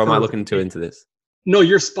 Am I looking too into this? No,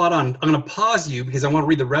 you're spot on. I'm going to pause you because I want to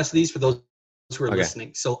read the rest of these for those who are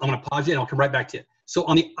listening. So I'm going to pause you and I'll come right back to you. So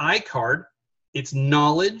on the I card, it's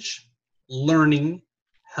knowledge, learning,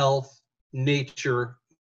 health, nature,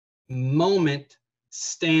 moment,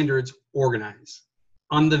 standards, organize.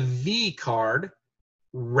 On the V card,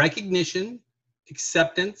 recognition,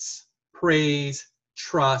 acceptance, praise,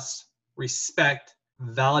 trust, respect,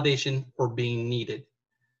 validation, or being needed.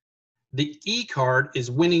 The E card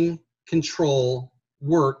is winning, control,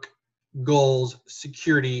 work, goals,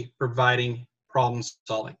 security, providing, problem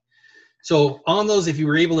solving. So on those, if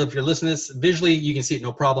you're listening to this visually, you can see it,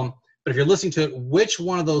 no problem. But if you're listening to it, which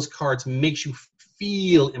one of those cards makes you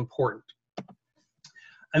feel important?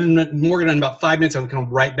 And then Morgan, in about 5 minutes, I'm going to come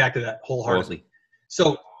right back to that wholeheartedly. Awesome.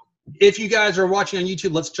 So if you guys are watching on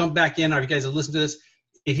YouTube, let's jump back in. Or if you guys have listened to this,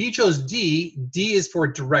 if you chose D, D is for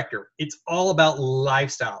director. It's all about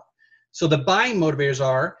lifestyle. So the buying motivators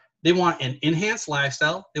are, they want an enhanced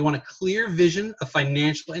lifestyle. They want a clear vision of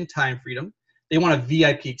financial and time freedom. They want a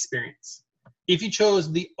VIP experience. If you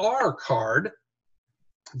chose the R card,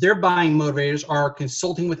 their buying motivators are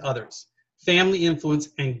consulting with others, family influence,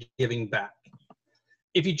 and giving back.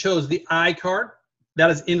 If you chose the I card,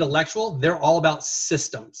 that is intellectual. They're all about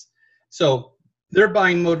systems. So their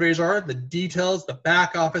buying motivators are the details, the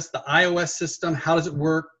back office, the iOS system, how does it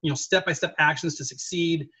work, step-by-step actions to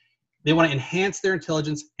succeed. They want to enhance their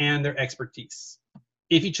intelligence and their expertise.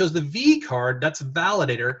 If you chose the V card, that's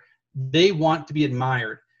validator. They want to be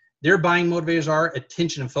admired. Their buying motivators are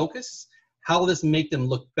attention and focus. How will this make them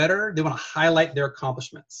look better? They want to highlight their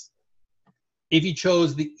accomplishments. If you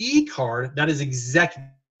chose the E card, that is executive.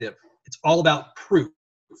 It's all about proof.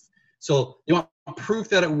 So they want proof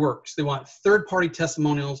that it works. They want third-party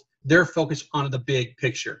testimonials. They're focused on the big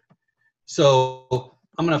picture. So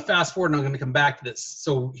I'm going to fast forward and I'm going to come back to this.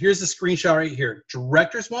 So here's the screenshot right here.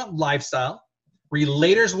 Directors want lifestyle.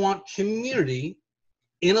 Relators want community.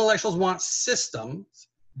 Intellectuals want systems.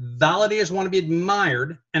 Validators want to be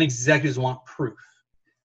admired. And executives want proof.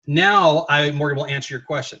 Now, Morgan, will answer your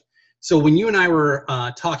question. So when you and I were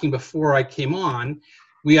talking before I came on,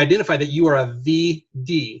 we identified that you are a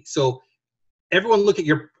VD. So everyone look at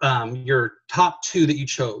your top two that you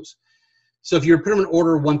chose. So if you put them in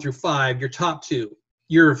order 1 through 5, your top two.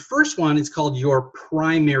 Your first one is called your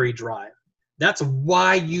primary drive. That's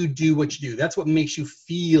why you do what you do. That's what makes you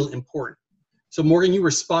feel important. So Morgan, you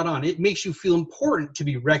were spot on. It makes you feel important to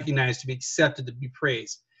be recognized, to be accepted, to be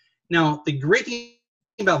praised. Now, the great thing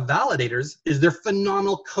about validators is they're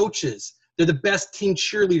phenomenal coaches. They're the best team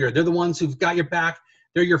cheerleader. They're the ones who've got your back.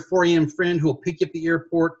 They're your 4 a.m. friend who will pick you up at the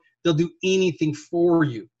airport. They'll do anything for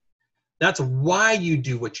you. That's why you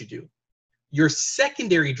do what you do. Your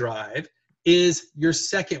secondary drive is your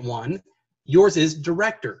second one. Yours is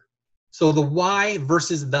director. So the why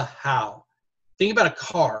versus the how. Think about a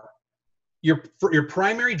car. Your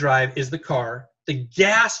primary drive is the car. The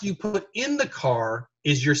gas you put in the car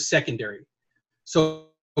is your secondary. So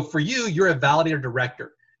for you, you're a validator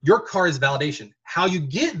director. Your car is validation. How you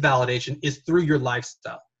get validation is through your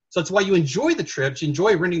lifestyle. So that's why you enjoy the trips, you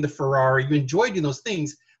enjoy renting the Ferrari, you enjoy doing those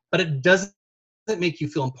things, but it doesn't make you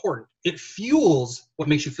feel important. It fuels what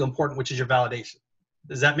makes you feel important, which is your validation.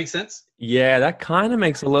 Does that make sense? Yeah, that kind of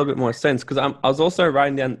makes a little bit more sense, because I was also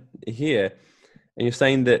writing down here, and you're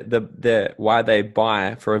saying that the why they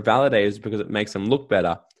buy for a validator is because it makes them look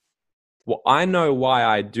better. Well, I know why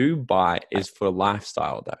I do buy is for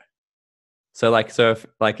lifestyle though. So let's say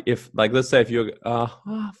if you're I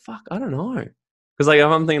don't know, because if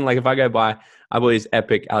I'm thinking if I go buy, I bought these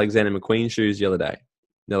epic Alexander McQueen shoes the other day.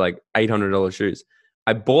 They're like $800 shoes.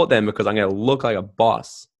 I bought them because I'm going to look like a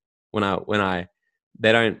boss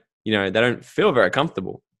they don't feel very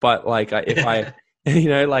comfortable. But if I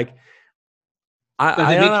I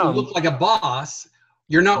don't know. You look like a boss.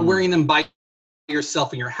 You're not wearing them by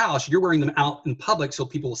yourself in your house. You're wearing them out in public so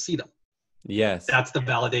people will see them. Yes. That's the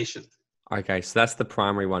validation. Okay, so that's the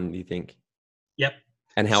primary one, do you think? Yep.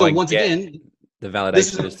 And how again, the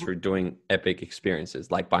validation is through doing epic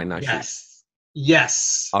experiences, like buying nice shoes.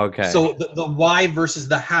 Yes. Okay. So the why versus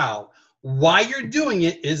the how. Why you're doing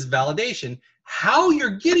it is validation. How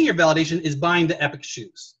you're getting your validation is buying the epic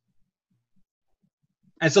shoes.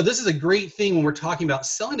 And so this is a great thing when we're talking about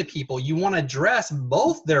selling to people. You want to address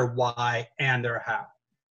both their why and their how.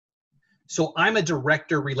 So I'm a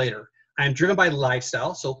director relator. I'm driven by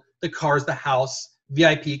lifestyle. So the cars, the house,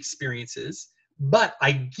 VIP experiences, but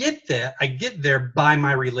I get there by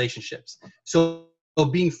my relationships. So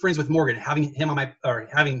being friends with Morgan, having him on my, or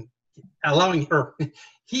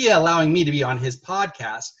he allowing me to be on his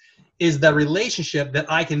podcast is the relationship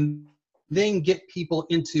that I can then get people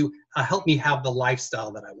into, help me have the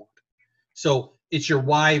lifestyle that I want. So it's your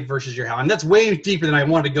why versus your how. And that's way deeper than I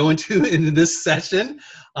wanted to go into in this session.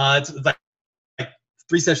 It's like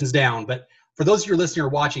 3 sessions down. But for those of you who are listening or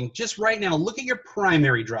watching, just right now, look at your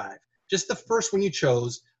primary drive. Just the first one you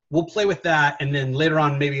chose. We'll play with that. And then later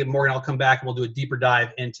on, maybe Morgan, I'll come back and we'll do a deeper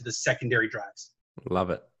dive into the secondary drives. Love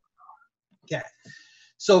it. Okay.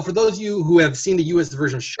 So for those of you who have seen the US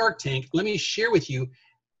version of Shark Tank, let me share with you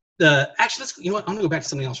actually, you know what? I'm going to go back to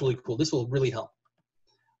something else really cool. This will really help.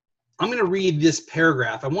 I'm going to read this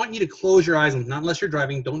paragraph. I want you to close your eyes, and not unless you're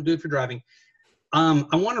driving. Don't do it if you're driving. I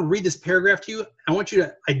want to read this paragraph to you. I want you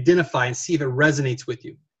to identify and see if it resonates with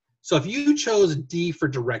you. So if you chose D for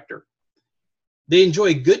director, they enjoy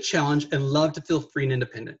a good challenge and love to feel free and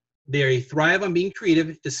independent. They thrive on being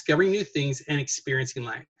creative, discovering new things, and experiencing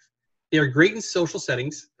life. They are great in social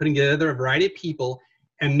settings, putting together a variety of people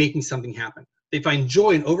and making something happen. They find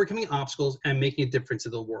joy in overcoming obstacles and making a difference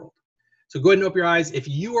in the world. So go ahead and open your eyes. If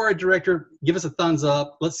you are a director, give us a thumbs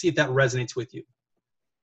up. Let's see if that resonates with you.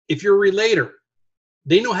 If you're a relator,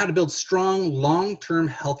 they know how to build strong, long-term,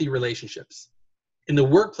 healthy relationships. In the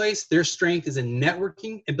workplace, their strength is in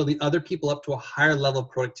networking and building other people up to a higher level of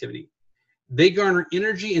productivity. They garner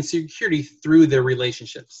energy and security through their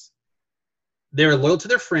relationships. They are loyal to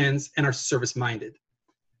their friends and are service-minded.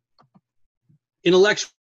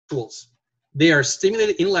 Intellectuals. They are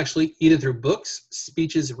stimulated intellectually either through books,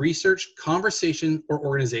 speeches, research, conversation, or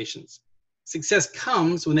organizations. Success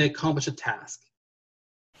comes when they accomplish a task.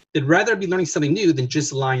 They'd rather be learning something new than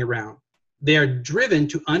just lying around. They are driven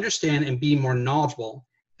to understand and be more knowledgeable.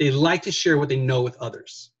 They like to share what they know with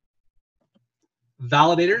others.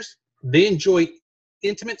 Validators. They enjoy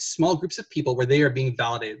intimate, small groups of people where they are being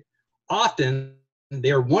validated. Often,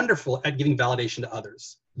 they are wonderful at giving validation to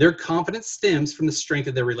others. Their confidence stems from the strength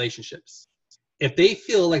of their relationships. If they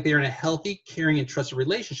feel like they are in a healthy, caring, and trusted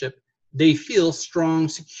relationship, they feel strong,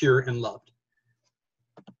 secure, and loved.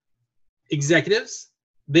 Executives,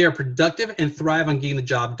 they are productive and thrive on getting the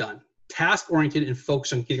job done, task-oriented and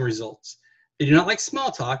focused on getting results. They do not like small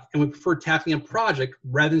talk and would prefer tackling a project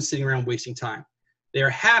rather than sitting around wasting time. They are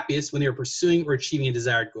happiest when they are pursuing or achieving a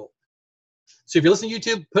desired goal. So if you're listening to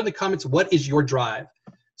YouTube, put in the comments, what is your drive?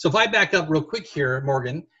 So if I back up real quick here,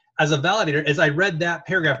 Morgan, as a validator, as I read that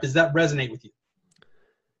paragraph, does that resonate with you?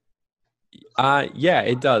 Yeah,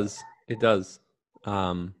 it does. It does.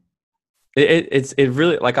 It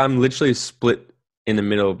really, like, I'm literally split in the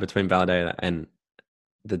middle between validator and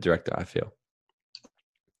the director, I feel.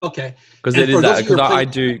 Okay. Because it is that,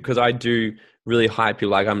 because I do really hype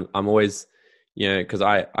people. Like I'm always, you know, because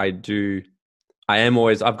I've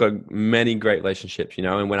got many great relationships, you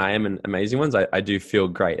know, and when I am in amazing ones, I do feel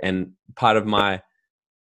great. And part of my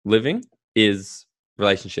living is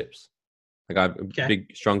relationships. Like I have a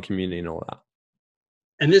big, strong community and all that.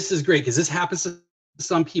 And this is great because this happens to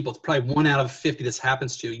some people. It's probably 1 out of 50 this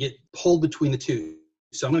happens to. You get pulled between the two.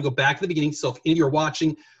 So I'm going to go back to the beginning. So if any of you are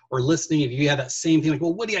watching or listening, if you have that same thing, like,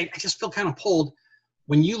 well, Woody, I just feel kind of pulled.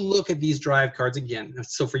 When you look at these drive cards again,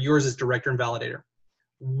 so for yours is director and validator,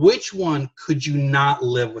 which one could you not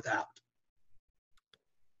live without?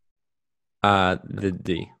 The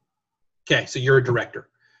D. Okay, so you're a director.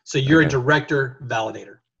 So you're a director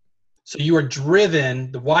validator. So you are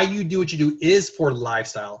driven. Why you do what you do is for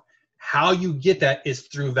lifestyle. How you get that is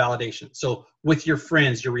through validation. So with your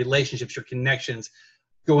friends, your relationships, your connections,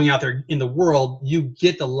 going out there in the world, you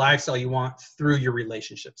get the lifestyle you want through your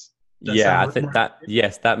relationships. Yeah, I think that,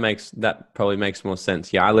 yes, that probably makes more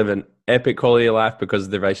sense. Yeah, I live an epic quality of life because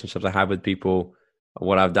of the relationships I have with people,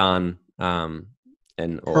 what I've done,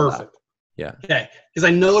 and all Perfect. That. Yeah. Okay, because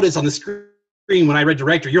I noticed on the screen when I read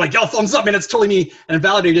director, you're like, yo, thumbs up, man, it's totally me. And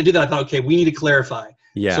validator to do that, I thought, okay, we need to clarify.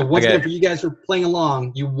 Yeah. So once again, for you guys who are playing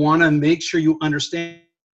along, you want to make sure you understand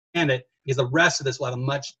it because the rest of this will have a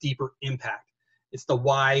much deeper impact. It's the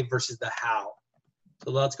why versus the how.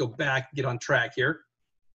 So let's go back and get on track here.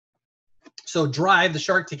 So Drive, the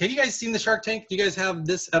Shark Tank. Have you guys seen the Shark Tank? Do you guys have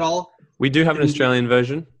this at all? We do have an Australian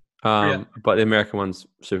version, but the American one's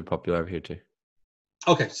super popular over here too.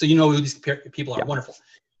 Okay, so you know who these people are. Yeah. Wonderful.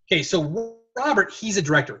 Okay, so Robert, he's a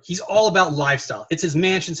director. He's all about lifestyle. It's his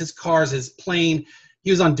mansions, his cars, his plane.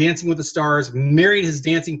 He was on Dancing with the Stars, married his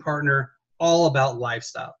dancing partner, all about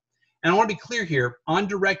lifestyle. And I want to be clear here, on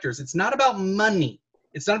directors, it's not about money.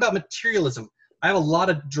 It's not about materialism. I have a lot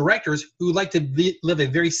of directors who like to live a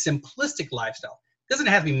very simplistic lifestyle. It doesn't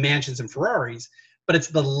have to be mansions and Ferraris, but it's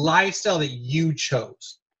the lifestyle that you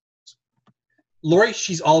chose. Lori,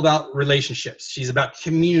 she's all about relationships. She's about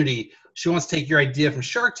community. She wants to take your idea from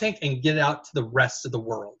Shark Tank and get it out to the rest of the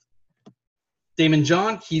world. Daymond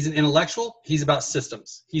John, he's an intellectual. He's about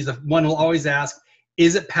systems. He's the one who'll always ask,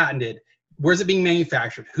 is it patented? Where's it being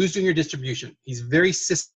manufactured? Who's doing your distribution? He's very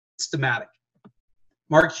systematic.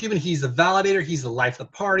 Mark Cuban, he's the validator. He's the life of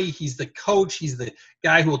the party. He's the coach. He's the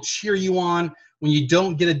guy who will cheer you on when you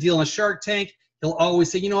don't get a deal on Shark Tank. He'll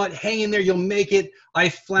always say, you know what, hang in there, you'll make it. I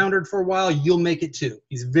floundered for a while, you'll make it too.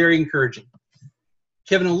 He's very encouraging.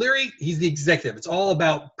 Kevin O'Leary, he's the executive. It's all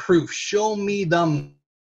about proof. Show me the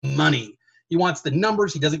money. He wants the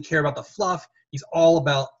numbers. He doesn't care about the fluff. He's all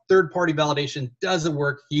about third-party validation. Does it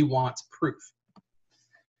work? He wants proof.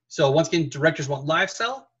 So once again, directors want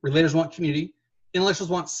lifestyle, relators want community, intellectuals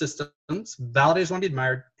want systems, validators want to be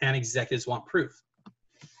admired, and executives want proof.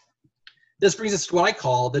 This brings us to what I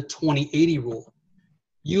call the 20-80 rule.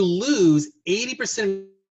 You lose 80% of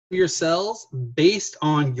your sales based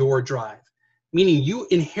on your drive, meaning you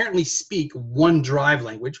inherently speak one drive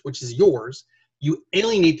language, which is yours. You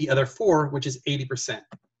alienate the other 4, which is 80%.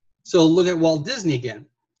 So look at Walt Disney again.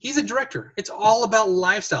 He's a director. It's all about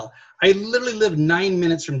lifestyle. I literally live 9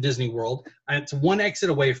 minutes from Disney World. It's one exit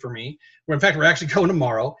away from me. In fact, we're actually going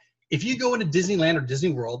tomorrow. If you go into Disneyland or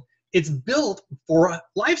Disney World, it's built for a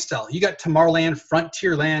lifestyle. You got Tomorrowland,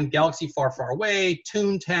 Frontierland, Galaxy Far, Far Away,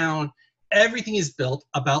 Toontown. Everything is built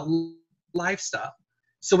about lifestyle.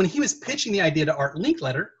 So when he was pitching the idea to Art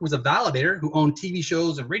Linkletter, who was a validator who owned TV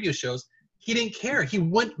shows and radio shows, he didn't care. He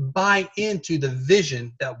wouldn't buy into the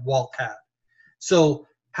vision that Walt had. So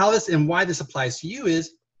how this and why this applies to you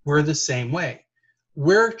is we're the same way.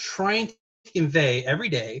 We're trying to convey every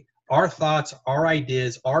day our thoughts, our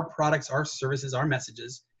ideas, our products, our services, our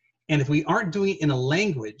messages. And if we aren't doing it in a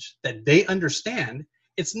language that they understand,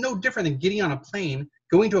 it's no different than getting on a plane,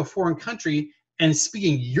 going to a foreign country, and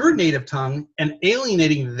speaking your native tongue and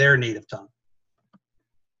alienating their native tongue.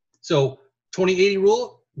 So 20-80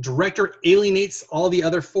 rule, director alienates all the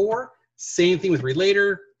other 4. Same thing with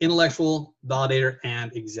relator, intellectual, validator,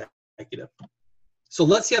 and executive. So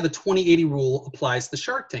let's see how the 20-80 rule applies to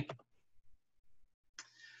Shark Tank.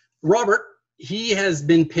 Robert, he has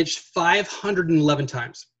been pitched 511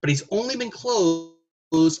 times, but he's only been closed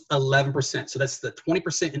 11%. So that's the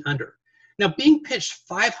 20% and under. Now, being pitched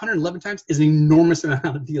 511 times is an enormous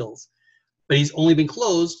amount of deals, but he's only been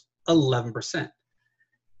closed 11%.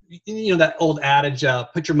 You know that old adage,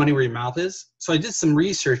 put your money where your mouth is? So I did some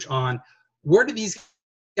research on where do these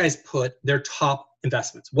guys put their top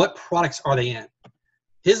investments? What products are they in?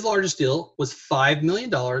 His largest deal was $5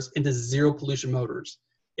 million into Zero Pollution Motors.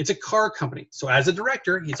 It's a car company. So as a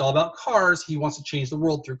director, he's all about cars. He wants to change the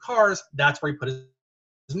world through cars. That's where he put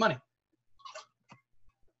his money.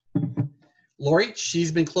 Lori,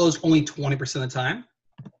 she's been closed only 20% of the time.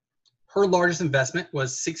 Her largest investment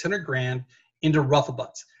was $600,000 into Ruffle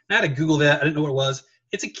Butts. I had to Google that. I didn't know what it was.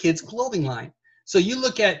 It's a kids' clothing line. So you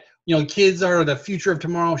look at, kids are the future of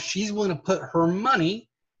tomorrow. She's willing to put her money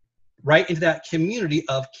right into that community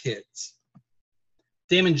of kids.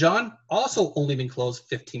 Daymond John also only been closed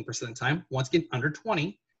 15% of the time. Once again, under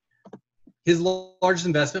 20. His largest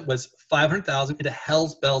investment was $500,000 into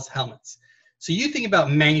Hell's Bells helmets. So you think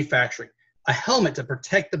about manufacturing a helmet to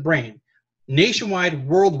protect the brain, nationwide,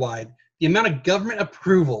 worldwide. The amount of government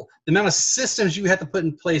approval, the amount of systems you have to put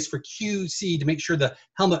in place for QC to make sure the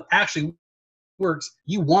helmet actually works,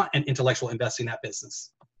 you want an intellectual investor in that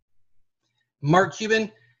business. Mark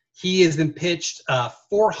Cuban, he has been pitched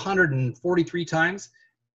 443 times.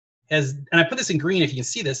 And I put this in green if you can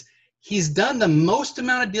see this. He's done the most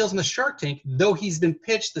amount of deals in the Shark Tank, though he's been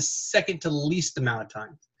pitched the second to least amount of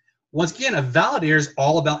times. Once again, a validator is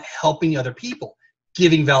all about helping other people,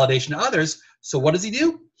 giving validation to others. So what does he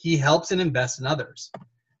do? He helps and invests in others.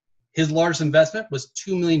 His largest investment was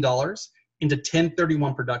 $2 million into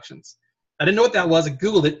 1031 Productions. I didn't know what that was. I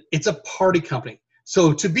Googled it. It's a party company.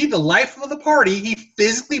 So to be the life of the party, he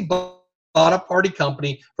physically bought a party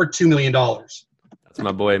company for $2 million. That's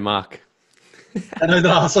my boy, Mark. That is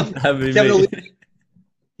awesome. Kevin,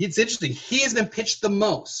 it's interesting. He has been pitched the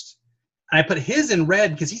most. And I put his in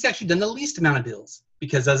red because he's actually done the least amount of deals.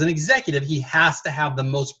 Because as an executive, he has to have the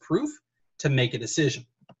most proof to make a decision.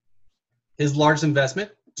 His largest investment,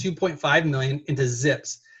 $2.5 million into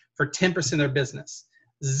Zips for 10% of their business.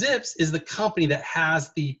 Zips is the company that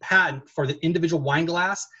has the patent for the individual wine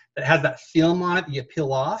glass that has that film on it that you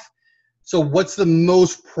peel off. So what's the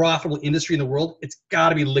most profitable industry in the world? It's got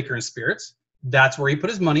to be liquor and spirits. That's where he put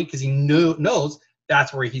his money because he knows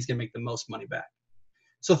that's where he's going to make the most money back.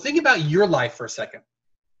 So think about your life for a second.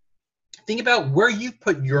 Think about where you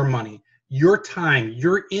put your money, your time,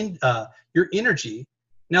 your energy.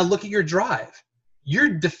 Now look at your drive. You're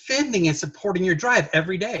defending and supporting your drive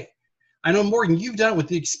every day. I know, Morgan, you've done it with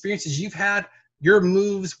the experiences you've had, your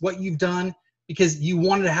moves, what you've done, because you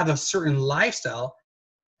wanted to have a certain lifestyle,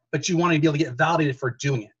 but you wanted to be able to get validated for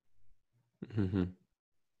doing it. Mm-hmm.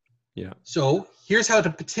 Yeah. So here's how to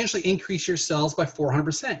potentially increase your sales by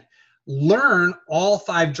 400%. Learn all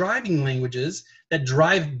 5 driving languages that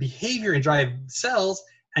drive behavior and drive sales,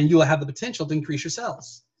 and you will have the potential to increase your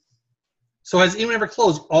sales. So has anyone ever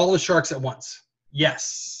closed all the sharks at once?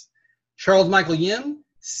 Yes. Charles Michael Yim,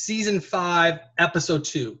 season 5, episode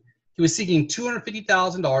 2. He was seeking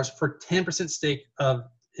 $250,000 for 10% stake of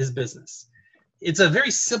his business. It's a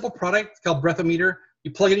very simple product called Breathometer.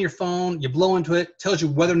 You plug it in your phone, you blow into it, tells you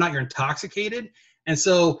whether or not you're intoxicated. And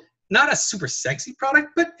so not a super sexy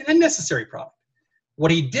product, but a necessary product. What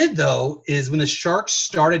he did, though, is when the sharks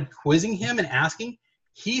started quizzing him and asking,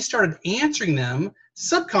 he started answering them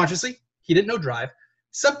subconsciously. He didn't know drive.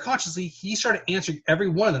 Subconsciously, he started answering every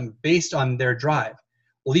one of them based on their drive.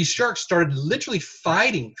 Well, these sharks started literally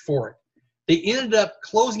fighting for it. They ended up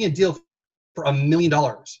closing a deal for $1 million.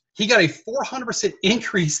 He got a 400%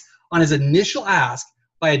 increase on his initial ask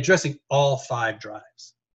by addressing all 5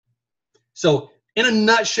 drives. So in a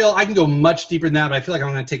nutshell, I can go much deeper than that, but I feel like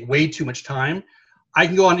I'm going to take way too much time. I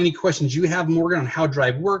can go on any questions you have, Morgan, on how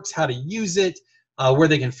drive works, how to use it, where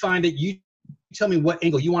they can find it. You tell me what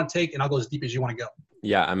angle you want to take, and I'll go as deep as you want to go.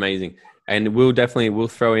 Yeah, amazing. And we'll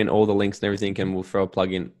throw in all the links and everything, and we'll throw a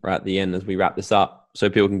plug in right at the end as we wrap this up so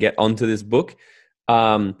people can get onto this book.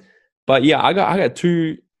 But yeah, I got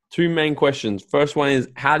two main questions. First one is,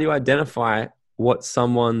 how do you identify what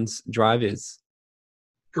someone's drive is?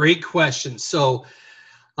 Great question. So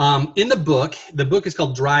in the book is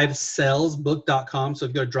called drivesalesbook.com. So if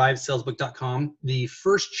you go to drivesalesbook.com, the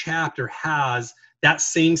first chapter has that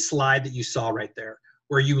same slide that you saw right there,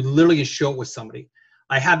 where you literally can show it with somebody.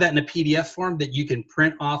 I have that in a PDF form that you can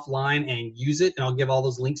print offline and use it, and I'll give all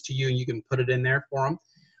those links to you, and you can put it in there for them.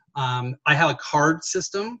 I have a card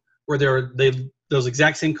system where those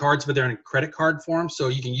exact same cards, but they're in credit card form, so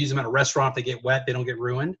you can use them at a restaurant. If they get wet, they don't get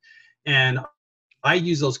ruined. And I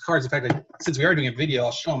use those cards. In fact, since we are doing a video,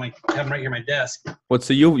 I'll show them. I have them right here on my desk. What?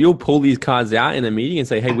 So you'll pull these cards out in a meeting and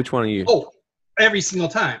say, "Hey, which one are you?" Oh, every single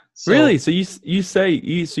time. So, really? So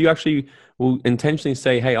you actually will intentionally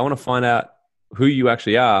say, "Hey, I want to find out who you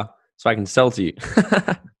actually are, so I can sell to you."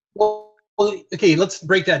 well, okay. Let's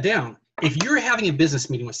break that down. If you're having a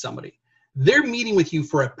business meeting with somebody, they're meeting with you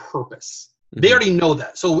for a purpose. Mm-hmm. They already know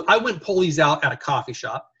that. So I wouldn't pull these out at a coffee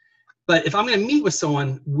shop. But if I'm going to meet with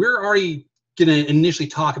someone, we're already going to initially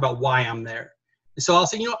talk about why I'm there. And so I'll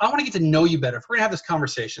say, I want to get to know you better. If we're going to have this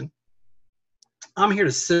conversation, I'm here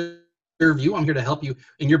to serve you. I'm here to help you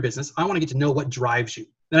in your business. I want to get to know what drives you.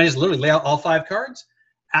 Then I just literally lay out all 5 cards,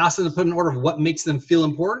 ask them to put an order of what makes them feel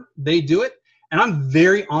important. They do it. And I'm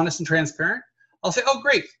very honest and transparent. I'll say, oh,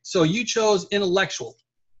 great. So you chose intellectual.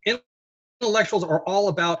 Intellectuals are all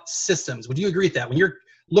about systems. Would you agree with that? When you're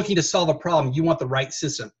looking to solve a problem, you want the right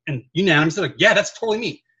system. And unanimously, like, yeah, that's totally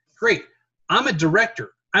me. Great. I'm a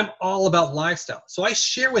director. I'm all about lifestyle. So I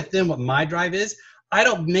share with them what my drive is. I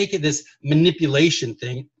don't make it this manipulation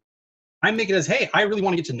thing. I make it as, hey, I really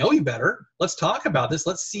want to get to know you better. Let's talk about this.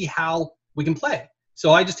 Let's see how we can play.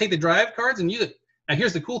 So I just take the drive cards and use it. Now,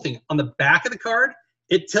 here's the cool thing. On the back of the card,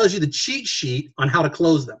 it tells you the cheat sheet on how to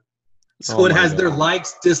close them. So it has their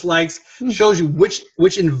likes, dislikes, shows you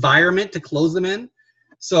which environment to close them in.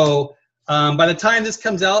 So by the time this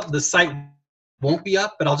comes out, the site won't be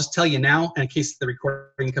up, but I'll just tell you now in case the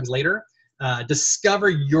recording comes later.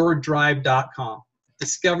 DiscoverYourDrive.com.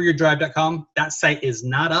 DiscoverYourDrive.com. That site is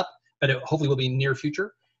not up, but it hopefully will be near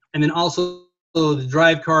future. And then also the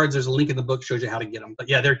drive cards, there's a link in the book shows you how to get them. But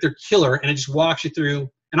yeah, they're killer, and it just walks you through.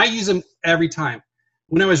 And I use them every time.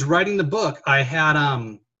 When I was writing the book, I had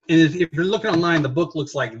and if you're looking online, the book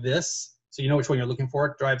looks like this, so you know which one you're looking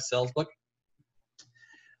for. Drive Sales Book.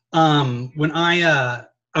 When I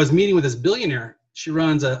was meeting with this billionaire, she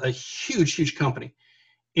runs a huge company,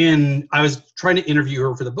 and I was trying to interview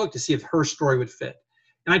her for the book to see if her story would fit.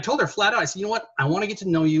 And I told her flat out, I said, you know what? I want to get to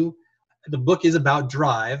know you. The book is about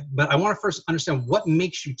drive, but I want to first understand what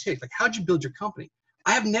makes you tick. Like, how'd you build your company?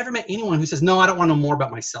 I have never met anyone who says, no, I don't want to know more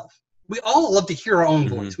about myself. We all love to hear our own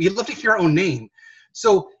voice. We love to hear our own name.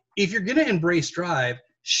 So if you're going to embrace drive,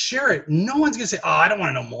 share it. No one's going to say, oh, I don't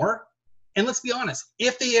want to know more. And let's be honest,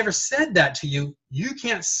 if they ever said that to you, you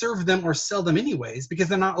can't serve them or sell them anyways because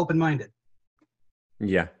they're not open-minded.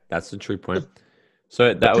 Yeah, that's the true point.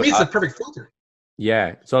 So that to me, it's a perfect filter.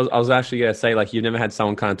 Yeah. So I was actually going to say, like, you've never had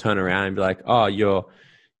someone kind of turn around and be like, oh,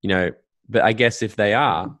 but I guess if they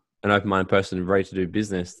are, an open-minded person ready to do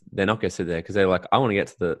business, they're not going to sit there because they're like, I want to get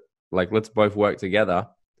to the, like, let's both work together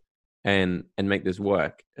and make this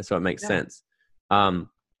work. And so it makes sense. So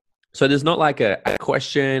there's not like a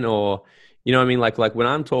question or, you know what I mean? Like when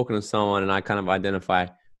I'm talking to someone and I kind of identify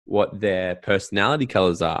what their personality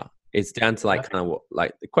colors are, it's down to like kind of what,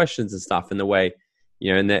 like the questions and stuff and the way,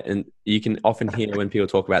 you know, and you can often hear when people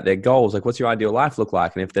talk about their goals, like what's your ideal life look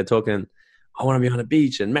like? And if they're talking, I want to be on a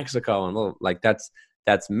beach in Mexico and like,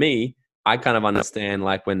 that's me. I kind of understand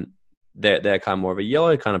like when they're kind of more of a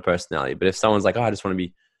yellow kind of personality. But if someone's like, oh, I want to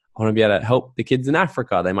be able to help the kids in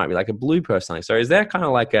Africa, they might be like a blue personality. So is there kind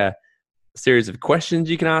of like a series of questions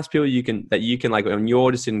you can ask people that you can like when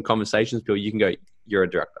you're just in conversations with people, you can go, you're a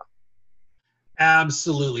director?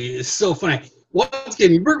 Absolutely. It's so funny. Once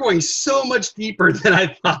again, we're going so much deeper than I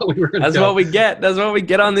thought we were going to go. That's what we get. That's what we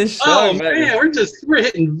get on this show. Oh, man, we're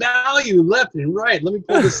hitting value left and right. Let me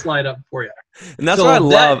pull this slide up for you. And that's what I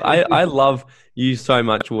love. I love you so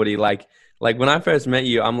much, Woody. Like when I first met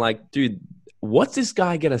you, I'm like, dude, what's this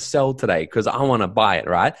guy going to sell today? Because I want to buy it,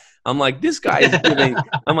 right? I'm like, this guy is giving,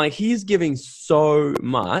 he's giving so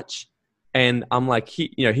much. And I'm like,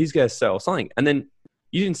 he's going to sell something. And then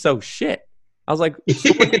you didn't sell shit. I was like,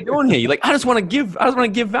 so what are you doing here? You're like, I just want to give value.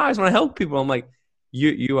 I just want to help people. I'm like,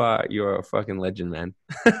 you're a fucking legend, man.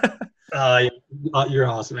 You're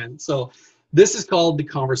awesome, man. So this is called the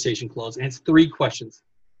conversation close, and it's 3 questions.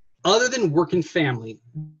 Other than work and family,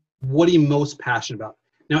 what are you most passionate about?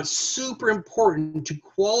 Now, it's super important to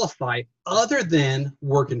qualify other than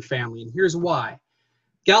work and family, and here's why.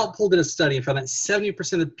 Gallup did a study and found that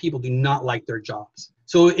 70% of people do not like their jobs.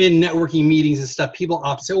 So in networking meetings and stuff, people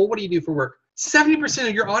often say, well, what do you do for work? 70%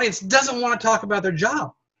 of your audience doesn't want to talk about their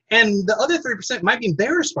job. And the other 30% might be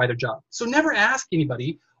embarrassed by their job. So never ask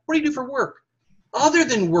anybody, what do you do for work? Other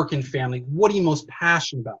than work and family, what are you most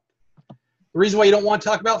passionate about? The reason why you don't want to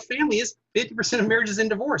talk about family is 50% of marriages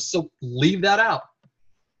end divorce. So leave that out.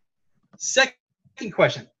 Second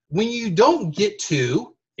question, when you don't get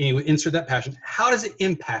to, and you insert that passion, how does it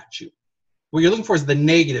impact you? What you're looking for is the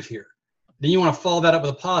negative here. Then you want to follow that up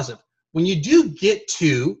with a positive. When you do get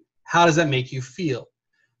to, how does that make you feel?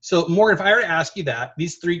 So Morgan, if I were to ask you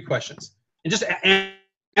these 3 questions, and just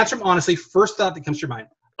answer them honestly, first thought that comes to your mind.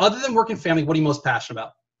 Other than work and family, what are you most passionate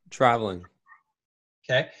about? Traveling.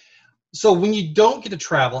 Okay. So when you don't get to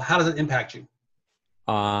travel, how does it impact you?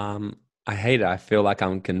 I hate it. I feel like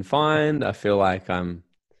I'm confined. I feel like I'm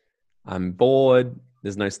bored.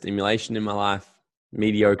 There's no stimulation in my life.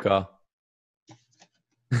 Mediocre.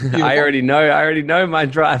 I already know my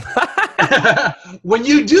drive. When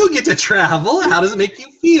you do get to travel, how does it make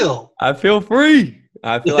you feel? I feel free.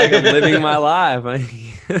 I feel like I'm living my life.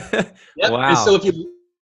 Yep. Wow. And so if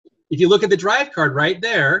you look at the drive card right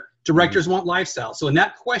there, directors want lifestyle. So in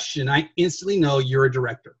that question, I instantly know you're a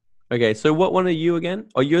director. Okay. So what one are you again?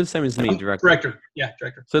 Oh, you're the same as me, director. Director. Yeah,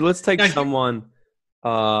 director. So let's take someone.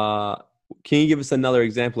 Can you give us another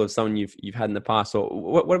example of someone you've had in the past? Or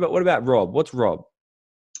what about Rob? What's Rob?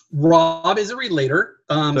 Rob is a relator.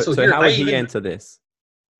 So here, how would he answer this?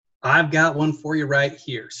 I've got one for you right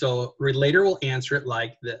here. So relator will answer it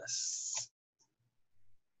like this.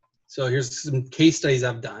 So here's some case studies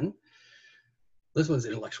I've done. This one's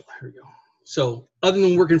intellectual. Here we go. So other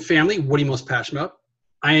than work and family, what are you most passionate about?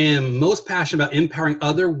 I am most passionate about empowering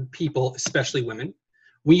other people, especially women.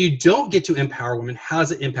 When you don't get to empower women, how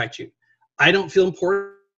does it impact you? I don't feel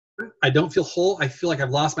important. I don't feel whole. I feel like I've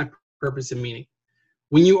lost my purpose and meaning.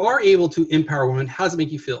 When you are able to empower women, how does it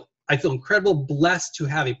make you feel? I feel incredible, blessed to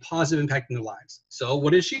have a positive impact in their lives. So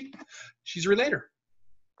what is she? She's a relator.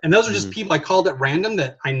 And those are just people I called at random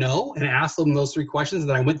that I know and asked them those 3 questions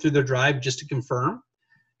that I went through their drive just to confirm.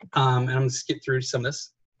 And I'm going to skip through some of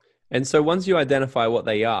this. And so once you identify what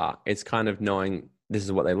they are, it's kind of knowing this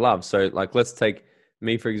is what they love. So like, let's take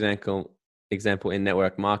me, for example, in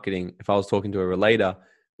network marketing. If I was talking to a relator,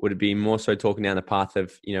 would it be more so talking down the path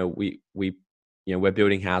of, we're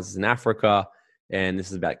building houses in Africa and this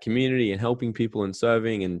is about community and helping people and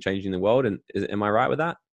serving and changing the world. And am I right with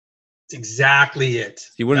that? That's exactly it. So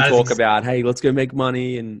you wouldn't talk about, hey, let's go make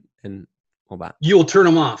money and all that. You'll turn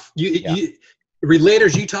them off.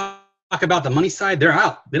 Relators, you talk about the money side, they're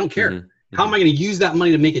out. They don't care. How am I going to use that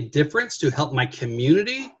money to make a difference to help my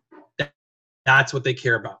community? That's what they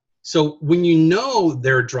care about. So when you know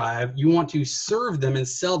their drive, you want to serve them and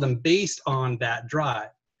sell them based on that drive.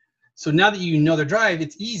 So now that you know their drive,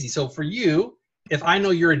 it's easy. So for you, if I know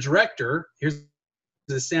you're a director, here's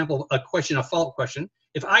a sample, a follow-up question.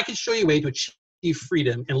 If I can show you a way to achieve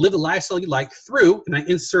freedom and live the lifestyle you like through, and I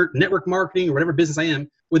insert network marketing or whatever business I am,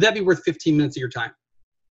 would that be worth 15 minutes of your time?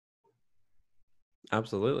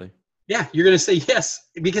 Absolutely. Yeah, you're going to say yes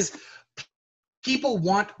because people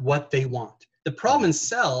want what they want. The problem in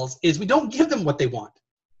sales is we don't give them what they want.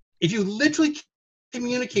 If you literally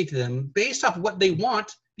communicate to them based off what they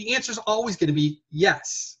want, the answer is always going to be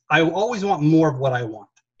yes. I always want more of what I want.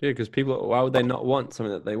 Yeah, because people, why would they not want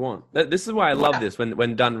something that they want? This is why I love this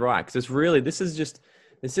when done right. Because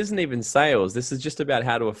this isn't even sales. This is just about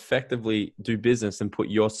how to effectively do business and put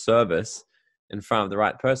your service in front of the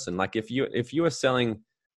right person. Like if you are selling,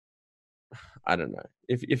 I don't know,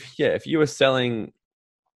 if you were selling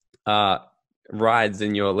rides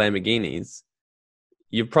in your Lamborghinis,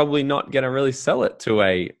 you're probably not going to really sell it to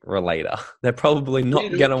a relator. They're probably not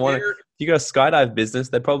going to want to. If you got a skydive business,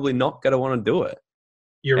 they're probably not going to want to do it.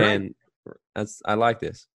 You're right. And I like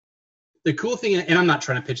this. The cool thing, and I'm not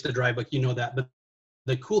trying to pitch the Drive book, you know that, but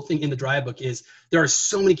the cool thing in the Drive book is there are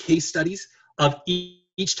so many case studies of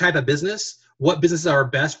each type of business, what businesses are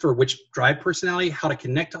best for which Drive personality, how to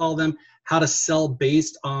connect to all of them, how to sell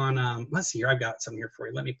based on, let's see here, I've got something here for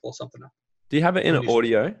you. Let me pull something up. Do you have it in an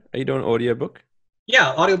audio? Are you doing an audio book?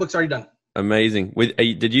 Yeah, audiobook's already done. Amazing.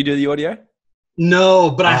 Did you do the audio?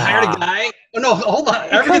 No, but I hired a guy. Oh, no, hold on.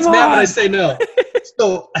 Everything's mad when I say no.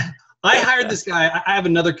 So I hired this guy. I have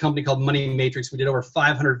another company called Money Matrix. We did over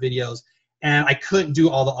 500 videos, and I couldn't do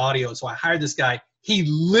all the audio. So I hired this guy. He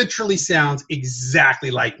literally sounds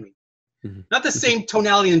exactly like me. Mm-hmm. Not the same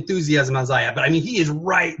tonality and enthusiasm as I have, but I mean, he is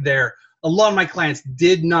right there. A lot of my clients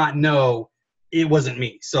did not know it wasn't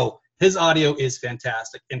me. So his audio is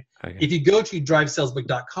fantastic. And if you go to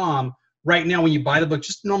drivesalesbook.com, right now when you buy the book,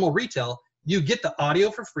 just normal retail, you get the audio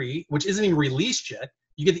for free, which isn't even released yet.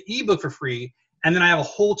 You get the ebook for free. And then I have a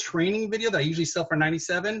whole training video that I usually sell for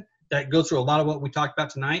 $97 that goes through a lot of what we talked about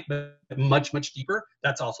tonight, but much, much deeper.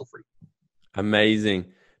 That's also free. Amazing.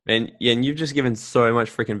 Man, yeah, and you've just given so much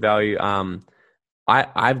freaking value.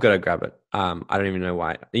 I've got to grab it. I don't even know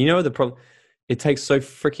why. You know the problem? It takes so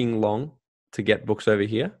freaking long to get books over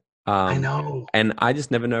here. I know. And I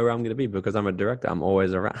just never know where I'm going to be because I'm a director. I'm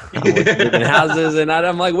always around. I'm always in houses, and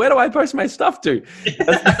I'm like, where do I post my stuff to?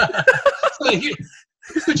 So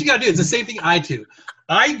here's what you got to do. It's the same thing I do.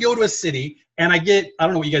 I go to a city and I don't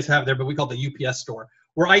know what you guys have there, but we call it the UPS store,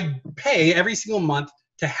 where I pay every single month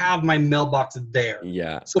to have my mailbox there.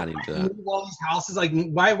 Yeah, so I need to move all these houses. Like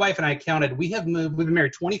my wife and I counted, we've been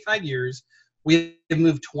married 25 years. We have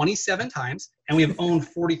moved 27 times, and we have owned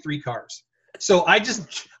 43 cars. So I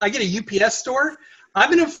get a UPS store.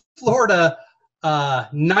 I've been in Florida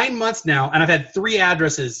 9 months now, and I've had 3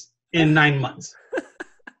 addresses in 9 months.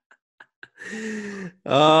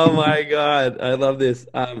 Oh my God. I love this.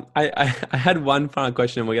 I had one final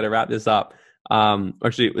question, and we're going to wrap this up.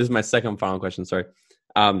 Actually, this is my second final question. Sorry.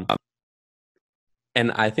 And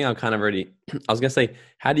I think I'm kind of already, I was going to say,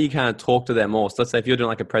 how do you kind of talk to them more? So let's say if you're doing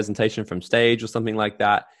like a presentation from stage or something like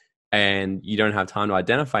that, and you don't have time to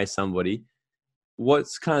identify somebody,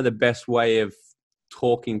 what's kind of the best way of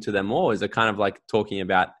talking to them more? Is it kind of like talking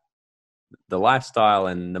about the lifestyle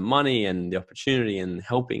and the money and the opportunity and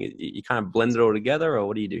helping? You kind of blend it all together, or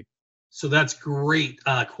what do you do? So that's a great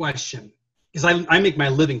question. Because I make my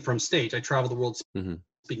living from stage. I travel the world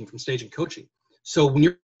speaking from stage and coaching. So when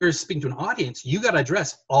you're speaking to an audience, you got to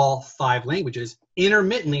address all 5 languages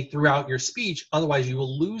intermittently throughout your speech. Otherwise, you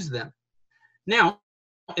will lose them. Now,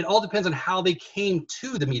 it all depends on how they came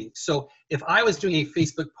to the meeting. So if I was doing a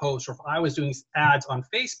Facebook post, or if I was doing ads on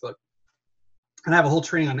Facebook, and I have a whole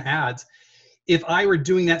training on ads, if I were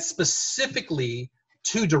doing that specifically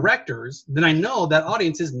to directors, then I know that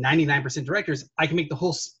audience is 99% directors. I can make the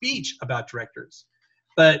whole speech about directors.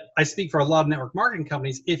 But I speak for a lot of network marketing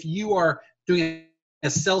companies. If you are doing a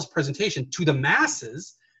sales presentation to the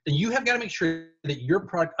masses, then you have got to make sure that your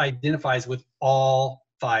product identifies with all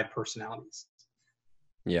 5 personalities.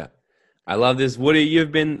 Yeah. I love this. Woody,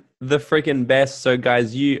 you've been the freaking best. So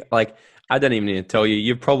guys, I don't even need to tell you,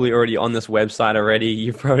 you're probably already on this website already.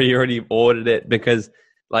 You've probably already ordered it because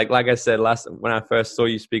like I said, when I first saw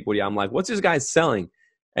you speak, Woody, I'm like, what's this guy selling?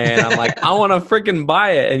 And I'm like, I want to freaking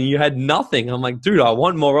buy it. And you had nothing. I'm like, dude, I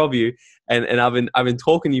want more of you. And I've been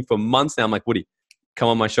talking to you for months now. I'm like, Woody, come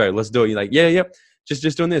on my show. Let's do it. You're like, yeah.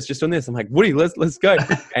 Just doing this. I'm like, Woody, let's go.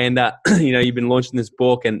 And, you've been launching this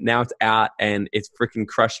book, and now it's out and it's freaking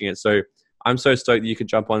crushing it. So I'm so stoked that you could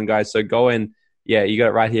jump on, guys. So go and, you got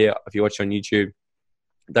it right here. If you watch on YouTube,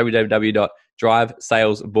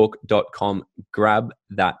 www.drivesalesbook.com. Grab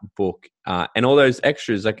that book. And all those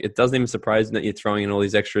extras, like it doesn't even surprise me that you're throwing in all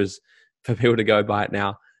these extras for people to go buy it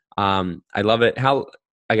now. I love it.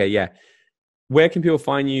 Where can people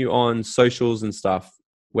find you on socials and stuff?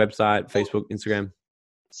 Website, Facebook, Instagram?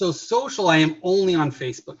 So social, I am only on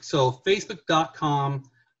Facebook. So facebook.com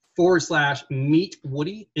 /Meet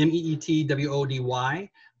Woody, MEETWODY.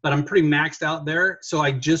 But I'm pretty maxed out there. So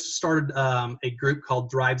I just started a group called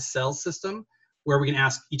Drive Sales System, where we can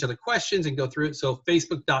ask each other questions and go through it. So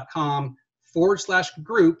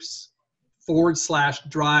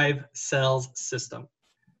facebook.com/groups/Drive Sales System.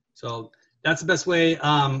 So that's the best way.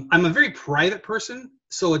 I'm a very private person,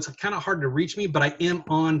 so it's kind of hard to reach me, but I am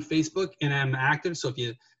on Facebook and I'm active. So if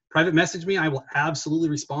you private message me, I will absolutely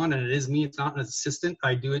respond. And it is me. It's not an assistant.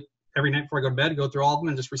 I do it every night before I go to bed, go through all of them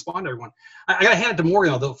and just respond to everyone. I got to hand it to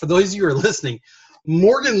Morgan, though. For those of you who are listening,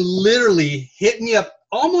 Morgan literally hit me up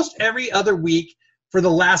almost every other week for the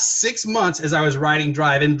last 6 months as I was writing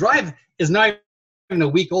Drive. And Drive is not even a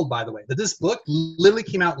week old, by the way. But this book literally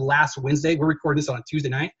came out last Wednesday. We're recording this on a Tuesday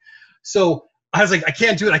night. So I was like, I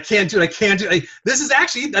can't do it. This is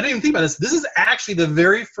actually, I didn't even think about this. This is actually the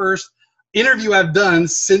very first interview I've done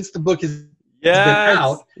since the book has been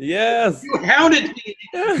out. Yes. You hounded me,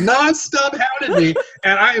 nonstop hounded me.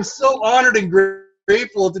 And I am so honored and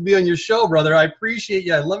grateful to be on your show, brother. I appreciate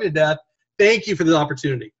you. I love you to death. Thank you for the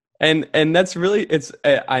opportunity. And that's really, it's,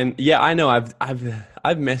 I know I've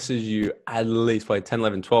messaged you at least like 10,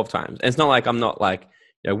 11, 12 times. And it's not like I'm not like,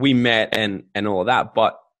 we met and all of that.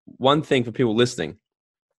 But one thing for people listening,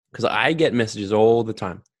 because I get messages all the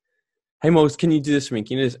time. Hey, Mose, can you do this for me?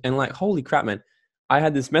 Can you do this? And like, holy crap, man. I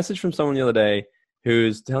had this message from someone the other day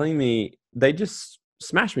who's telling me they just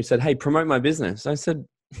smashed me, said, hey, promote my business. I said,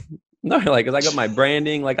 no, like, cause I got my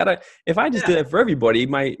branding. Like if I just did it for everybody,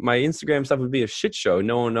 my Instagram stuff would be a shit show.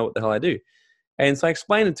 No one would know what the hell I do. And so I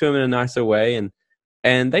explained it to them in a nicer way.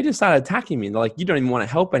 And they just started attacking me. They're like, you don't even want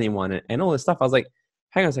to help anyone and all this stuff. I was like,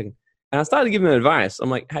 hang on a second. And I started giving them advice. I'm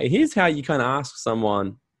like, hey, here's how you kind of ask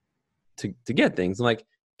someone to get things. I'm like,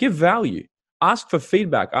 give value. Ask for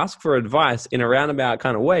feedback, ask for advice in a roundabout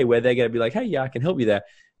kind of way where they're going to be like, hey, yeah, I can help you there.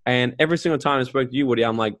 And every single time I spoke to you, Woody,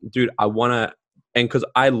 I'm like, dude, I want to, and because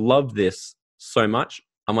I love this so much,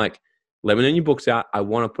 I'm like, let me know your book's out. I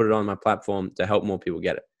want to put it on my platform to help more people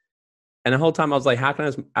get it. And the whole time I was like, how can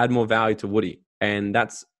I add more value to Woody? And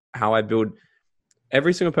that's how I build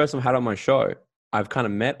every single person I've had on my show. I've kind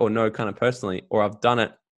of met or know kind of personally, or I've done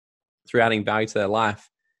it through adding value to their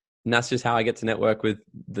life. And that's just how I get to network with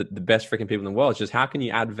the best freaking people in the world. It's just how can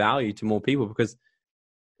you add value to more people? Because,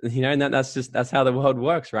 and that's how the world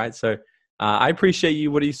works, right? So I appreciate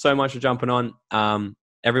you, Woody, so much for jumping on.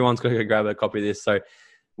 Everyone's going to go grab a copy of this. So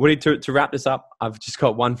Woody, to wrap this up, I've just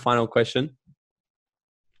got one final question.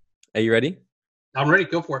 Are you ready? I'm ready.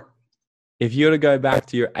 Go for it. If you were to go back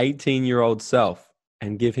to your 18-year-old self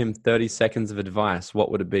and give him 30 seconds of advice,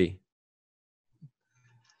 what would it be?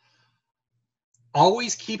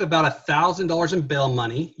 Always keep about $1,000 in bail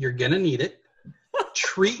money. You're going to need it.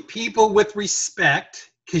 Treat people with respect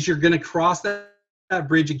because you're going to cross that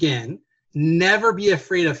bridge again. Never be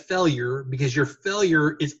afraid of failure because your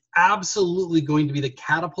failure is absolutely going to be the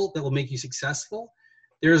catapult that will make you successful.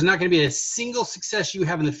 There is not going to be a single success you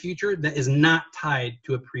have in the future that is not tied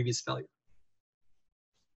to a previous failure.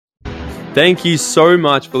 Thank you so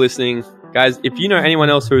much for listening. Guys, if you know anyone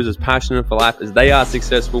else who is as passionate for life as they are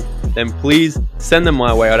successful, then please send them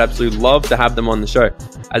my way. I'd absolutely love to have them on the show.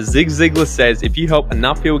 As Zig Ziglar says, if you help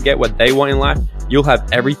enough people get what they want in life, you'll have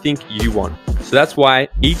everything you want. So that's why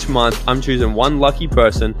each month I'm choosing one lucky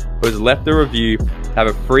person who has left a review to have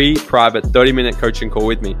a free private 30-minute coaching call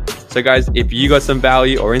with me. So guys, if you got some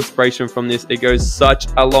value or inspiration from this, it goes such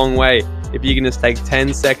a long way. If you can just take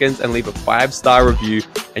 10 seconds and leave a 5-star review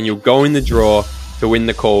and you'll go in the draw to win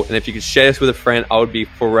the call. And if you could share this with a friend, I would be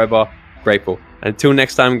forever grateful. And until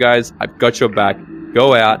next time, guys, I've got your back.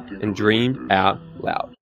 Go out and dream out loud.